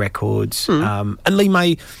Dig Records. And Lee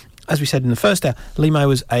May, as we said in the first hour, Lee May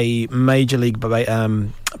was a Major League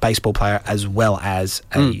baseball player as well as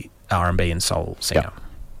a R&B and soul singer.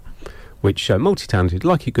 Which multi-talented,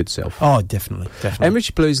 like your good self. Oh, definitely. And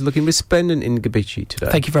Richard Blues is looking resplendent in Gabici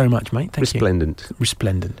today. Thank you very much, mate. Thank resplendent. You.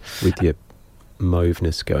 Resplendent. With your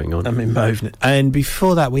mauveness going on. I mean, mauveness. And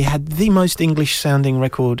before that, we had the most English-sounding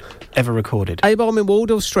record ever recorded. A-Bomb in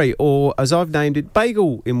Waldorf Street, or as I've named it,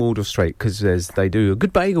 Bagel in Waldorf Street, because they do a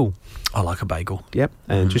good bagel. I like a bagel. Yep.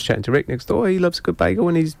 And just chatting to Rick next door, he loves a good bagel,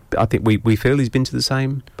 and I think we feel he's been to the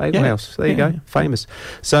same bagel house. There you go. Famous.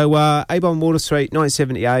 So A-Bomb Waldorf Street,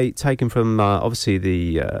 1978, taken from obviously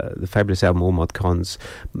the fabulous album All Mod Cons.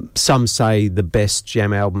 Some say the best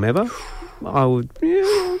jam album ever. I would,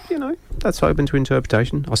 that's open to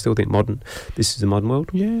interpretation. I still think this is a modern world.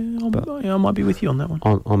 Yeah, I might be with you on that one.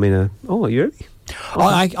 I'm in a... Oh, are you ready?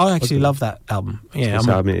 I actually love that album. Yeah,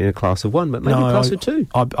 I'm in a class of one, but maybe a class of two.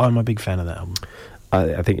 I'm a big fan of that album.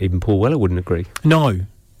 I think even Paul Weller wouldn't agree. No,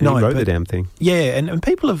 he wrote the damn thing. Yeah, and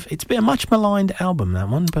people have... It's been a much maligned album, that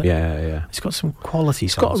one, but yeah, it's got some quality.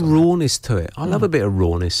 It's got a rawness to it. I love a bit of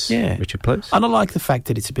rawness. Yeah, Richard Blues. And I like the fact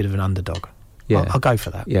that it's a bit of an underdog. Yeah, I'll go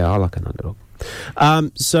for that. Yeah, I like an underdog.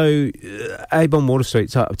 So, A-Bomb Waldorf Street.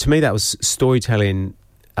 So, to me, that was storytelling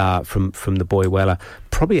from the boy Weller,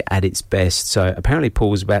 probably at its best. So, apparently, Paul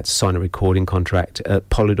was about to sign a recording contract at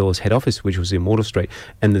Polydor's head office, which was in Waldorf Street,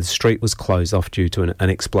 and the street was closed off due to an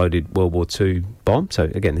exploded World War II bomb. So,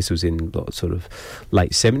 again, this was in sort of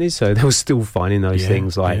late 70s. So, they were still finding those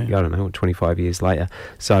things I don't know, 25 years later.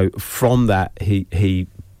 So, from that, he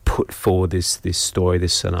put forward this story,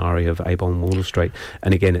 this scenario of A-Bomb Waldorf Street,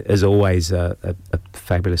 and again, as always, a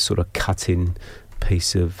fabulous sort of cut-in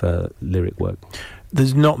piece of lyric work.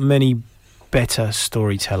 There's not many better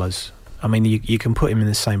storytellers. I mean, you can put him in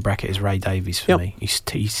the same bracket as Ray Davies for me.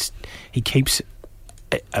 He keeps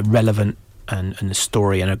a relevant and a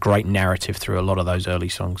story and a great narrative through a lot of those early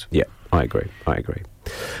songs. Yeah, I agree.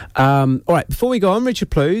 All right, before we go on, Richard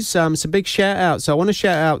Blues, some big shout outs. So I want to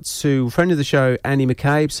shout out to a friend of the show, Annie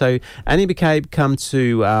McCabe. So Annie McCabe come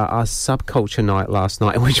to our Subculture night last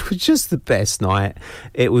night, which was just the best night.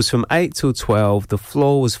 It was from 8 till 12. The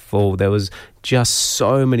floor was full. There was just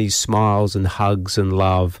so many smiles and hugs and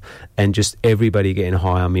love and just everybody getting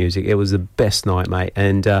high on music. It was the best night, mate.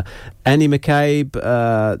 And Andy McCabe,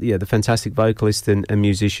 the fantastic vocalist and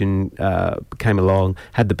musician, came along,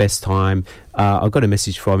 had the best time. I got a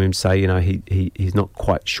message from him say, he's not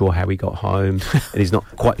quite sure how he got home and he's not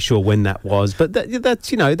quite sure when that was. But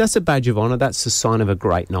that's a badge of honour. That's a sign of a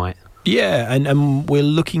great night. Yeah, and we're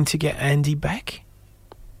looking to get Andy back.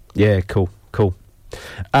 Yeah, cool.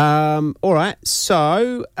 All right,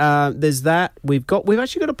 so there's that. We've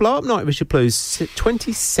actually got a blow up night, Richard Blues,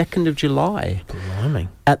 22nd of July. Blimey.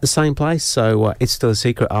 At the same place, so it's still a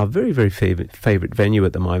secret. Our very, very favourite venue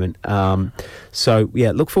at the moment. So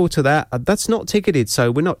yeah, look forward to that. That's not ticketed,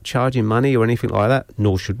 so we're not charging money or anything like that,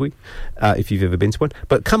 nor should we, if you've ever been to one.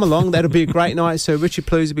 But come along, that'll be a great night. So Richard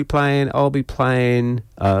Blues will be playing, I'll be playing,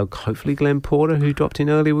 hopefully Glenn Porter, who dropped in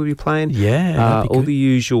earlier, will be playing. Yeah, all the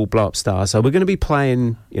usual blow up stars. So we're going to be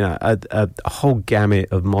playing, a whole gamut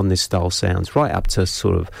of modernist style sounds, right up to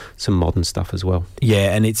sort of some modern stuff as well.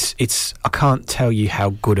 Yeah, and it's I can't tell you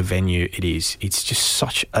how good a venue it is. It's just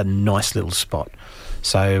such a nice little spot.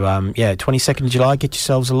 So, 22nd of July, get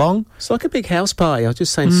yourselves along. It's like a big house party. I was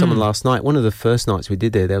just saying to someone last night, one of the first nights we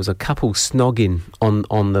did there was a couple snogging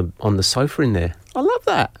on the sofa in there. I love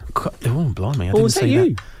that. Oh, blimey, I or didn't was that see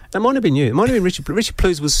you? that. That might have been you. It might have been Richard. Richard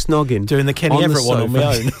Blues was snogging. Doing the Kenny Everett one on my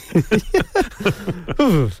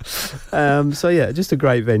own. So, yeah, just a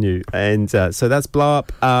great venue. And so that's Blow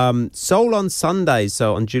Up. Soul on Sunday.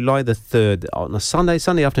 So on July the 3rd, on a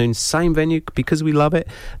Sunday afternoon, same venue because we love it.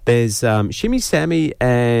 There's Shimmy Sammy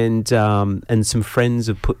and some friends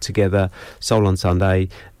have put together Soul on Sunday.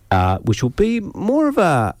 Which will be more of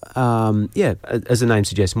a, as the name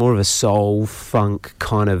suggests, more of a soul, funk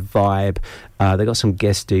kind of vibe. They got some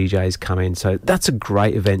guest DJs coming, so that's a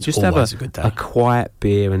great event. Just always have a good day. a quiet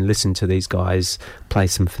beer and listen to these guys play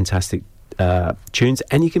some fantastic tunes,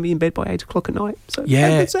 and you can be in bed by 8 o'clock at night. So how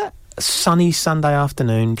good's that? A sunny Sunday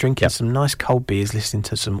afternoon, drinking some nice cold beers, listening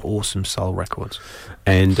to some awesome soul records.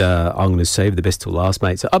 And I'm going to save the best till last,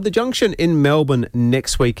 mate. So Up the Junction in Melbourne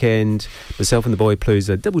next weekend. Myself and the Boy Blues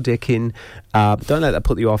are double decking. Don't let that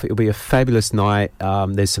put you off. It'll be a fabulous night.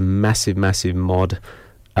 There's some massive, massive mod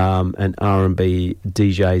and R&B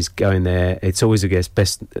DJs going there. It's always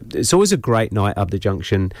It's always a great night up the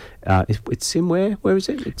junction. It's in where is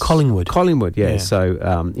it? It's Collingwood, yeah.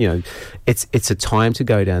 So it's a time to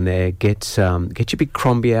go down there. Get your big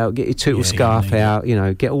Crombie out, get your Tootle scarf out.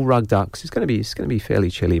 Get all rugged up. 'Cause it's going to be fairly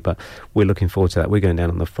chilly, but we're looking forward to that. We're going down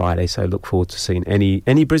on the Friday, so look forward to seeing any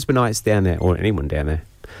Brisbaneites down there or anyone down there.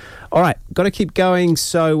 All right, got to keep going.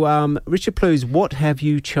 So, Richard Plews, what have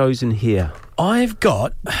you chosen here? I've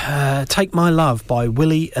got "Take My Love" by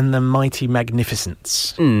Willie and the Mighty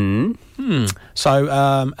Magnificents. So,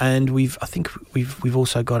 and I think we've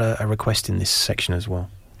also got a request in this section as well.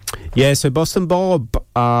 Yeah, so Boston Bob,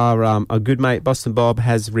 our good mate Boston Bob,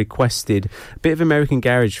 has requested a bit of American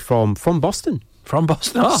Garage from Boston. From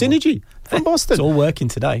Boston? Synergy from Boston. It's all working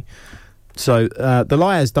today. So, the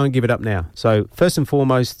Liars, Don't Give It Up Now. So, first and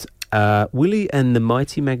foremost, Willie and the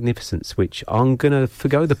Mighty Magnificents, which I'm going to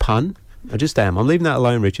forgo the pun. I just am. I'm leaving that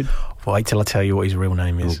alone, Richard. Wait till I tell you what his real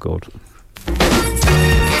name is. Oh, God.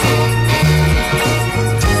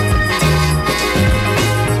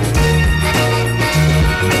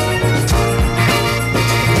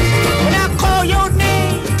 When I call your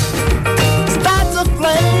name, starts a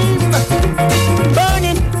flame,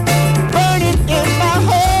 burning in my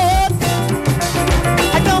heart.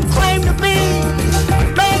 I don't claim to be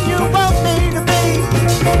man you want me to be.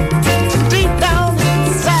 Deep down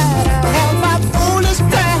inside, I have my foolish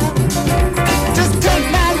pride. Just take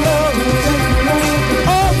my love,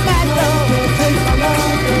 oh my love, take my love.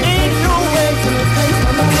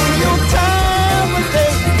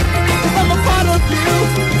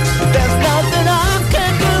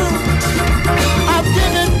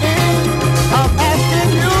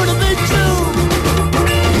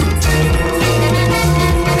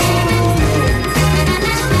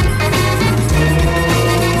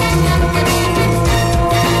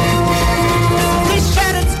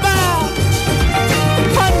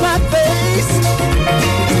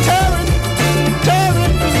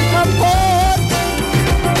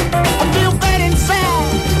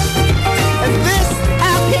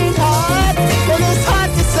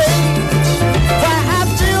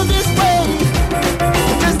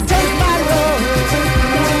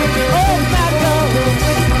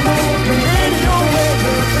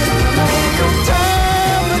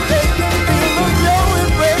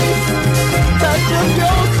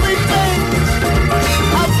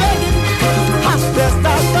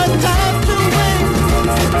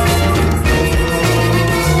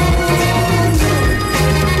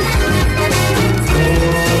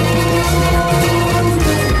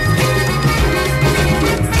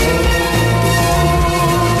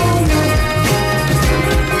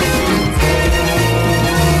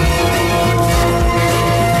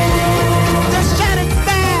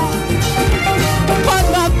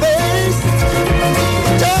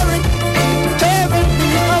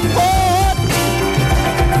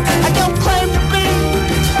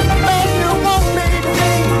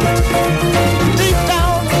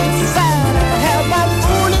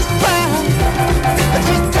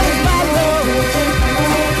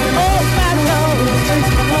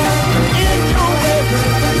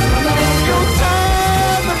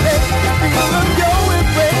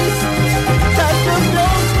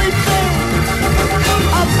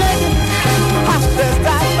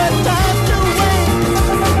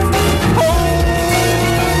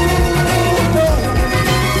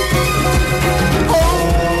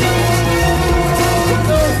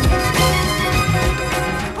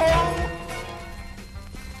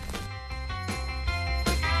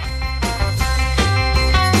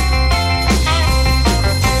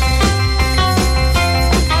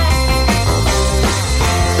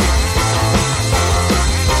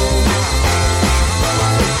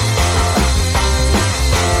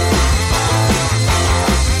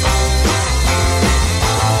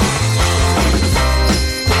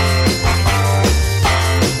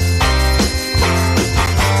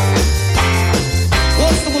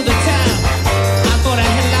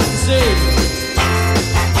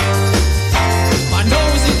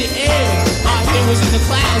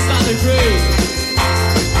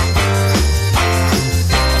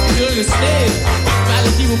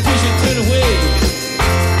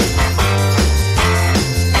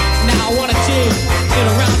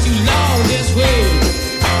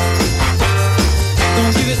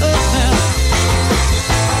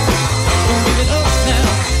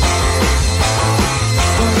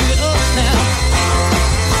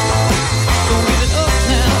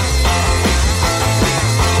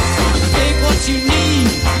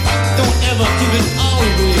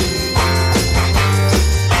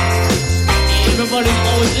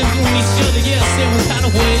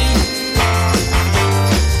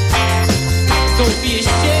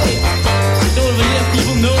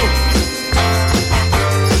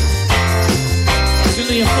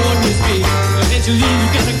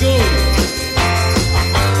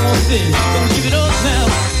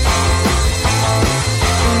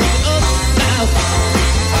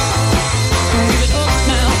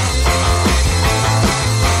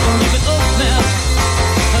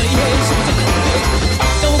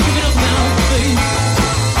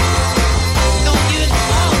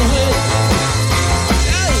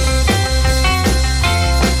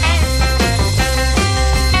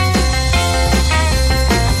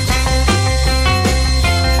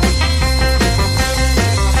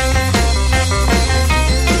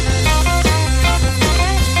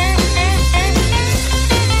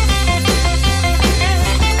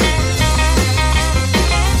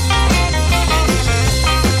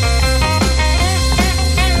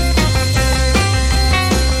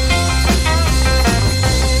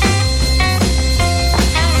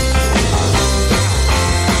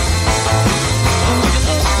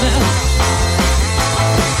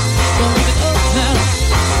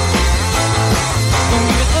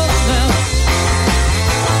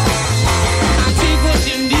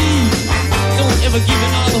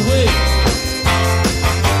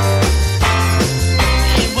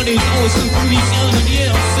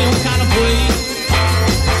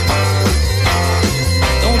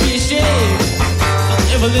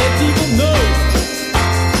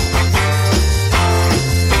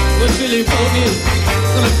 Billy Bogey.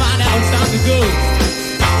 Gonna find out it's time to go.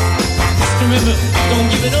 Just remember, don't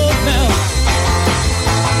give it up now.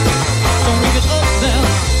 Don't give it up now.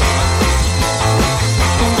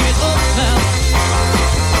 Don't give it up now.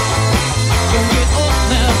 Don't give it up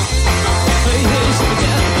now. Hey, hey, so we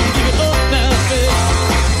gotta give it up now, baby.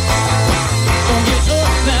 Don't give it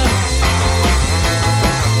up now.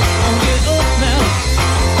 Don't give it up now.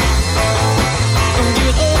 Don't give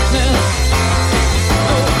it up now.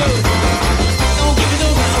 Oh, no. Don't give it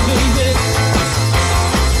up now, baby.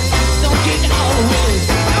 Don't get all the way.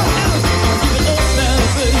 No, no. Don't give it up now,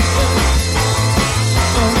 baby.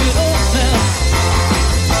 Don't give it up now.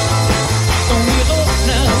 Don't give it up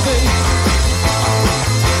now, baby.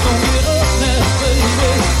 Don't give it up now, baby.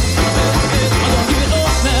 I don't give it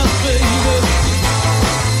up now, baby.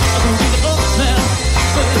 I don't give it up now,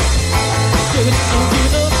 baby. Don't give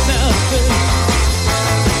it up now, baby.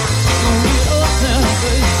 Don't give it up now,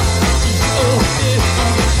 baby. Oh, yeah.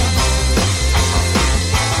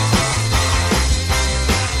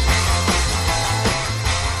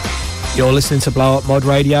 You're listening to Blow Up Mod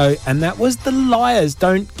Radio, and that was The Liars.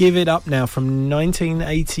 Don't Give It Up Now from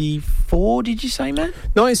 1984, did you say, man?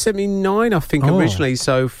 1979, I think, originally.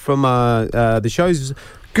 So from the show's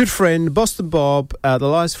good friend, Boston Bob, The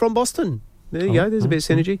Liars from Boston. There you go, there's a bit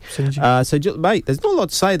of synergy. So, mate, there's not a lot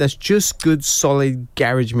to say. That's just good, solid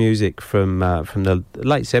garage music from the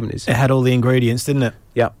late 70s. It had all the ingredients, didn't it?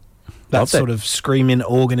 Yep. That Loved sort it. of screaming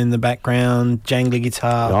organ in the background, jangly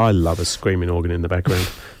guitar. I love a screaming organ in the background.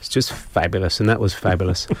 It's just fabulous, and that was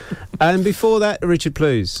fabulous. And before that, Richard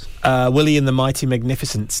Plews. Willie and the Mighty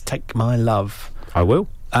Magnificents, Take My Love. I will.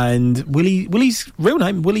 And Willie's real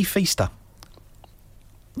name, Willie Feaster.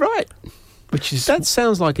 Right. Which is... That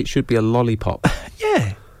sounds like it should be a lollipop.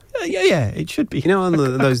 Yeah. Yeah, it should be. You know, on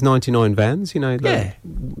those 99 vans, you know, Yeah.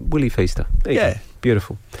 Willie Feaster. There you go.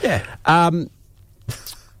 Beautiful. Yeah.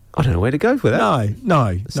 I don't know where to go with that.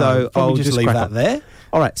 No. So I'll I'll just leave crack that on. there.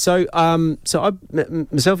 All right. So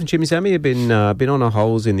myself and Jimmy Sammy have been on our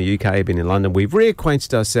holes in the UK, been in London. We've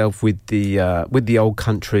reacquainted ourselves with the old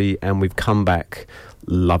country, and we've come back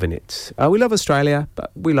loving it. We love Australia,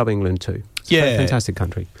 but we love England too. It's a fantastic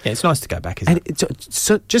country. Yeah, it's nice to go back, isn't it?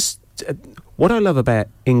 So just what I love about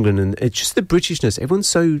England, and it's just the Britishness. Everyone's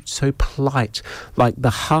so polite. Like the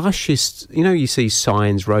harshest, you know, you see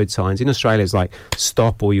signs, road signs in Australia. It's like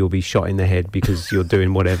stop or you'll be shot in the head because you're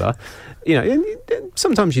doing whatever. You know, and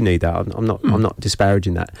sometimes you need that. I'm not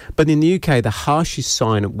disparaging that. But in the UK, the harshest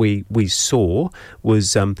sign we saw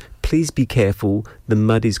was please be careful. The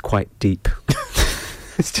mud is quite deep.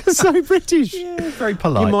 It's just so British. Yeah, very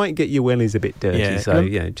polite. You might get your wellies a bit dirty, Yeah. so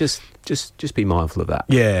yeah, just be mindful of that.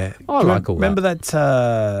 Yeah. I like all Remember that.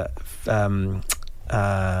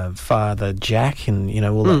 Father Jack and, you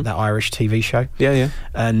know, all that Irish TV show? Yeah.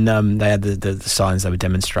 And they had the signs they were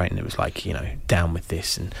demonstrating. It was like, you know, down with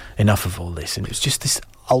this and enough of all this. And it was just this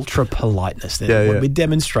ultra politeness that we're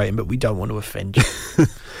demonstrating, but we don't want to offend you.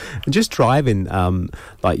 Just driving,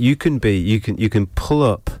 like you can pull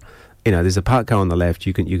up. You know, there's a parked car on the left.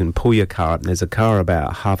 You can pull your car up, and there's a car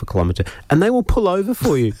about half a kilometre, and they will pull over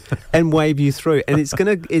for you and wave you through. And it's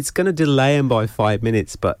gonna delay them by 5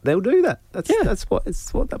 minutes, but they'll do that. That's what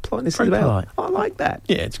that politeness is about. Polite. I like that.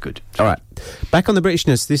 Yeah, it's good. All right, back on the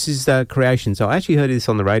Britishness. This is Creation. So I actually heard this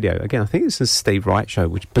on the radio again. I think this is a Steve Wright show,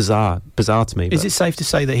 which bizarre to me. Is it safe to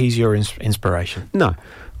say that he's your inspiration? No,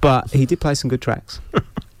 but he did play some good tracks.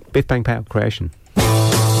 Biff Bang Pow, Creation.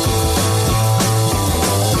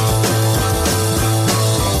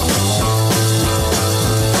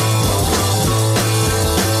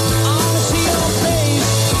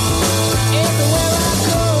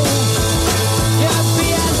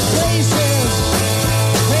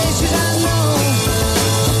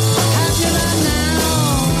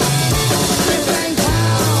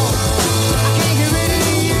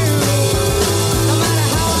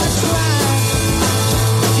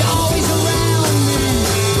 You're always around.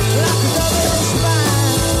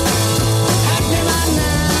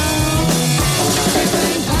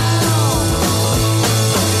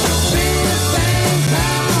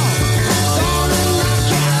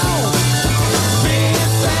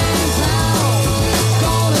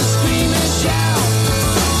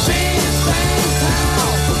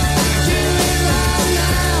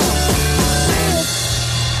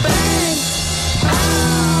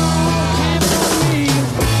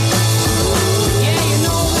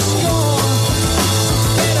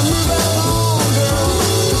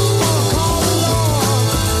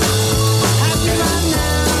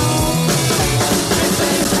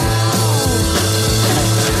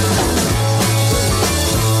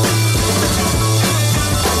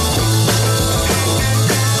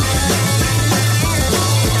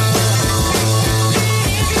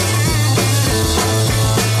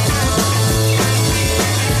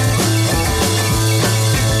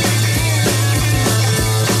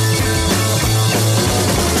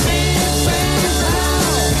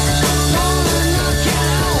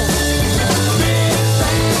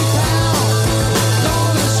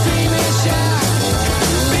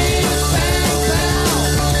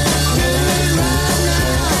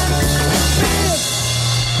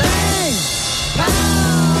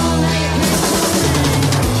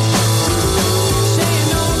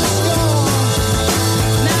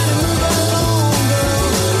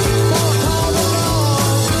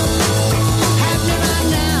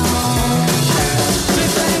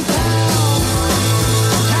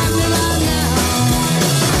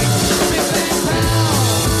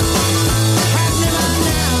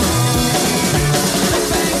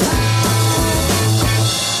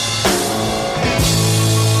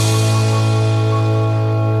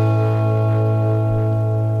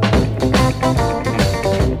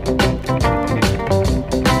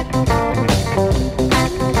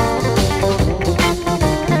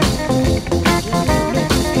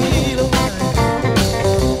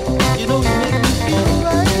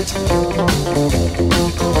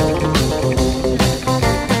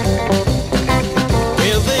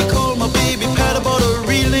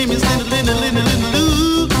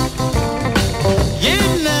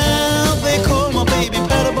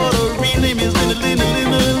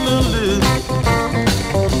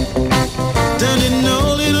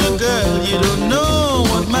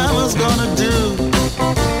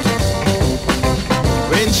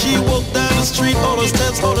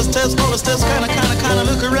 kinda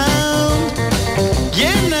look around.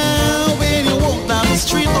 Yeah, now when you walk down the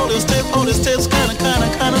street, all those steps,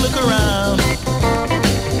 kinda look around.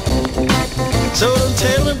 So don't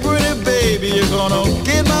tell me, pretty baby, you're gonna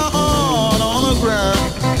get my heart on the ground.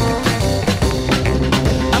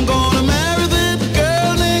 I'm gonna marry that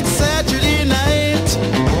girl next Saturday night.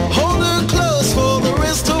 Hold her close for the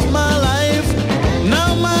rest of my life.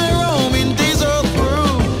 Now my roaming days are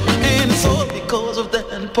through, and it's all because of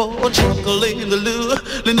that poor jungle in the loo,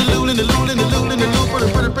 in the loo, in the loo, in the loo, in the loo.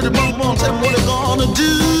 Pretty boom, boom, tell me what I'm gonna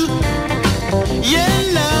do. Yeah,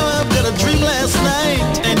 now I've got a dream last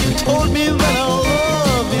night, and you told me that our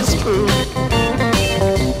love is true.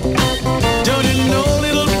 Don't you know,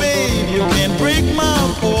 little babe, you can break my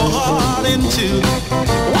poor heart in two.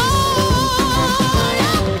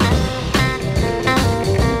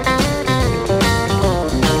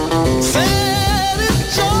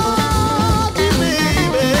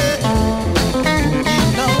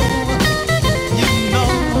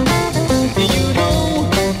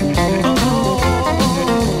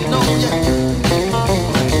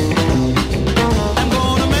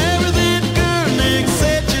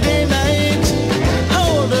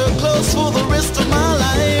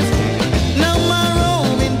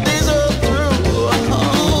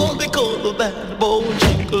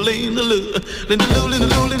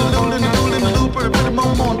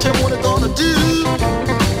 Tell me what I'm gonna do.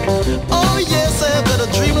 Oh yes, I had a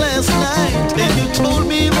dream last night, and you told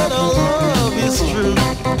me that our love is true.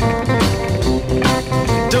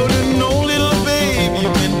 Don't you know, little babe, you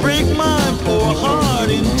can break my poor heart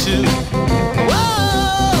in two.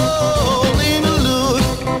 Whoa, Lena Lou.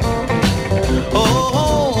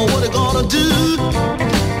 Oh, what I'm gonna do?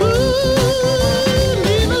 Ooh,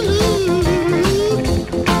 Lena Lou.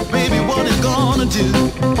 Baby, what I'm gonna do?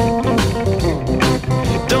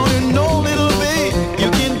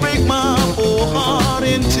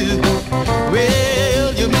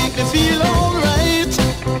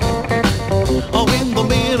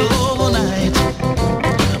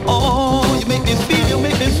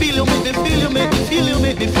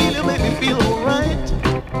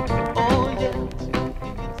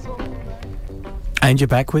 And you're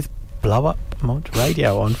back with Blow Up Mod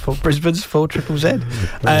Radio on for Brisbane's 4ZZZ.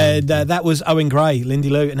 And that was Owen Gray, Lindy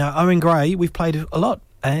Lou. Now, Owen Gray, we've played a lot,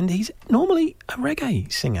 and he's normally a reggae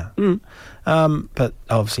singer. But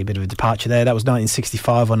obviously a bit of a departure there. That was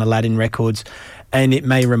 1965 on Aladdin Records, and it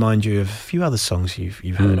may remind you of a few other songs you've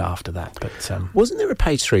heard after that. But wasn't there a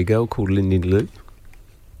page 3 girl called Lindy Lou?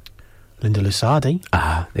 Linda Lusardi.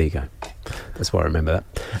 Ah, there you go. That's why I remember that.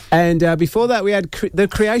 And before that, we had The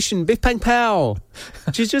Creation, Biff Bang Pow,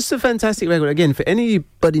 which is just a fantastic record. Again, for any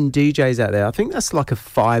budding DJs out there, I think that's like a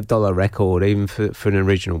 $5 record, even for an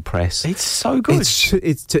original press. It's so good.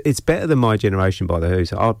 It's better than My Generation by The Who,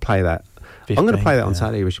 so I'll play that. I'm going to play that on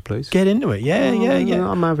Saturday, Richard, please. Get into it. Yeah.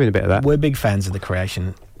 I'm having a bit of that. We're big fans of The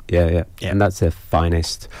Creation. Yeah. And that's their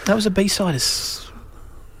finest. That was a B-side of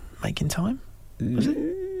Making Time, was it?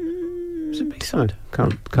 Was it B-side?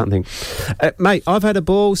 Can't think. Mate, I've had a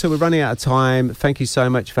ball, so we're running out of time. Thank you so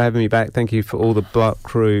much for having me back. Thank you for all the Blow Up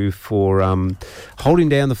crew for holding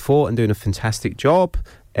down the fort and doing a fantastic job.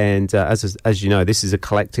 And as you know, this is a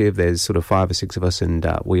collective. There's sort of 5 or 6 of us, and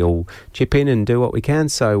we all chip in and do what we can.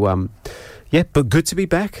 So, yeah, but good to be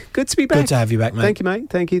back. Good to have you back, mate. Thank you, mate.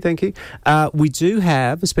 Thank you. We do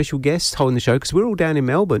have a special guest holding the show because we're all down in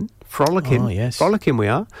Melbourne. Frolicking. Oh, yes. Frolicking we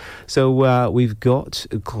are. So we've got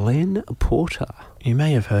Glenn Porter. You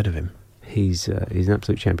may have heard of him. He's an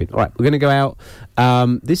absolute champion. All right, we're going to go out.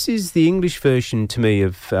 This is the English version to me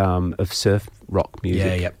of surf rock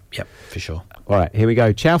music. Yep, for sure. All right, here we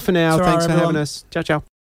go. Ciao for now. It's Thanks right, for everyone. having us. Ciao.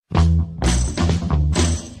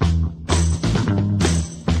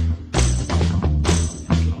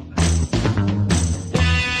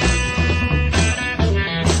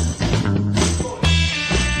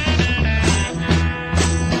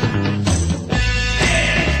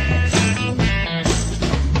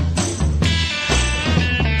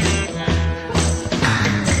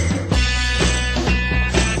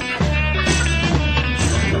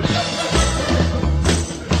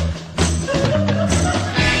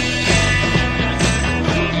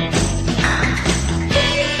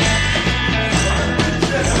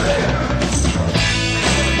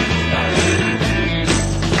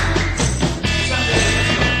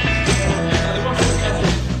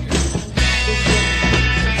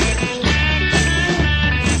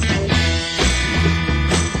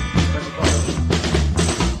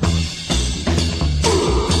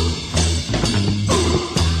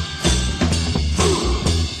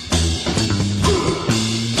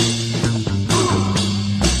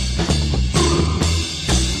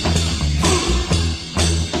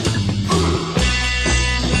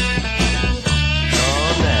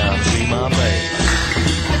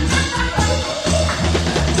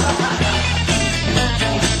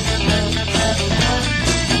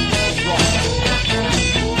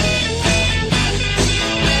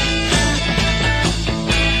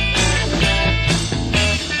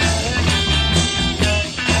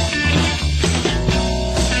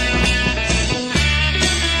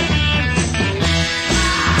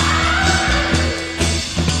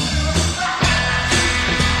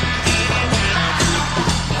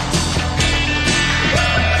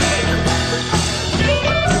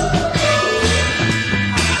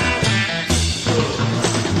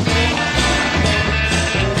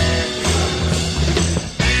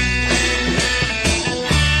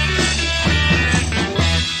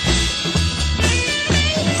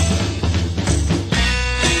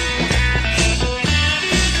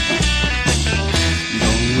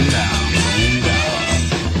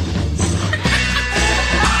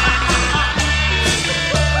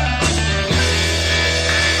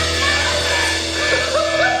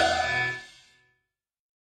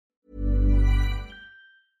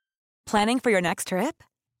 Planning for your next trip?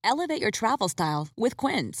 Elevate your travel style with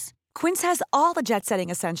Quince. Quince has all the jet-setting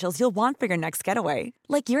essentials you'll want for your next getaway,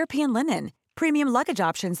 like European linen, premium luggage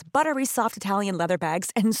options, buttery soft Italian leather bags,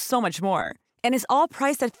 and so much more. And is all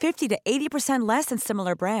priced at 50 to 80% less than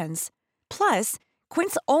similar brands. Plus,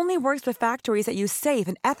 Quince only works with factories that use safe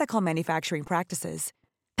and ethical manufacturing practices.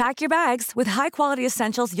 Pack your bags with high-quality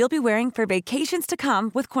essentials you'll be wearing for vacations to come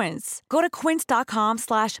with Quince. Go to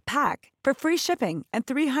quince.com/pack for free shipping and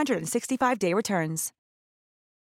 365-day returns.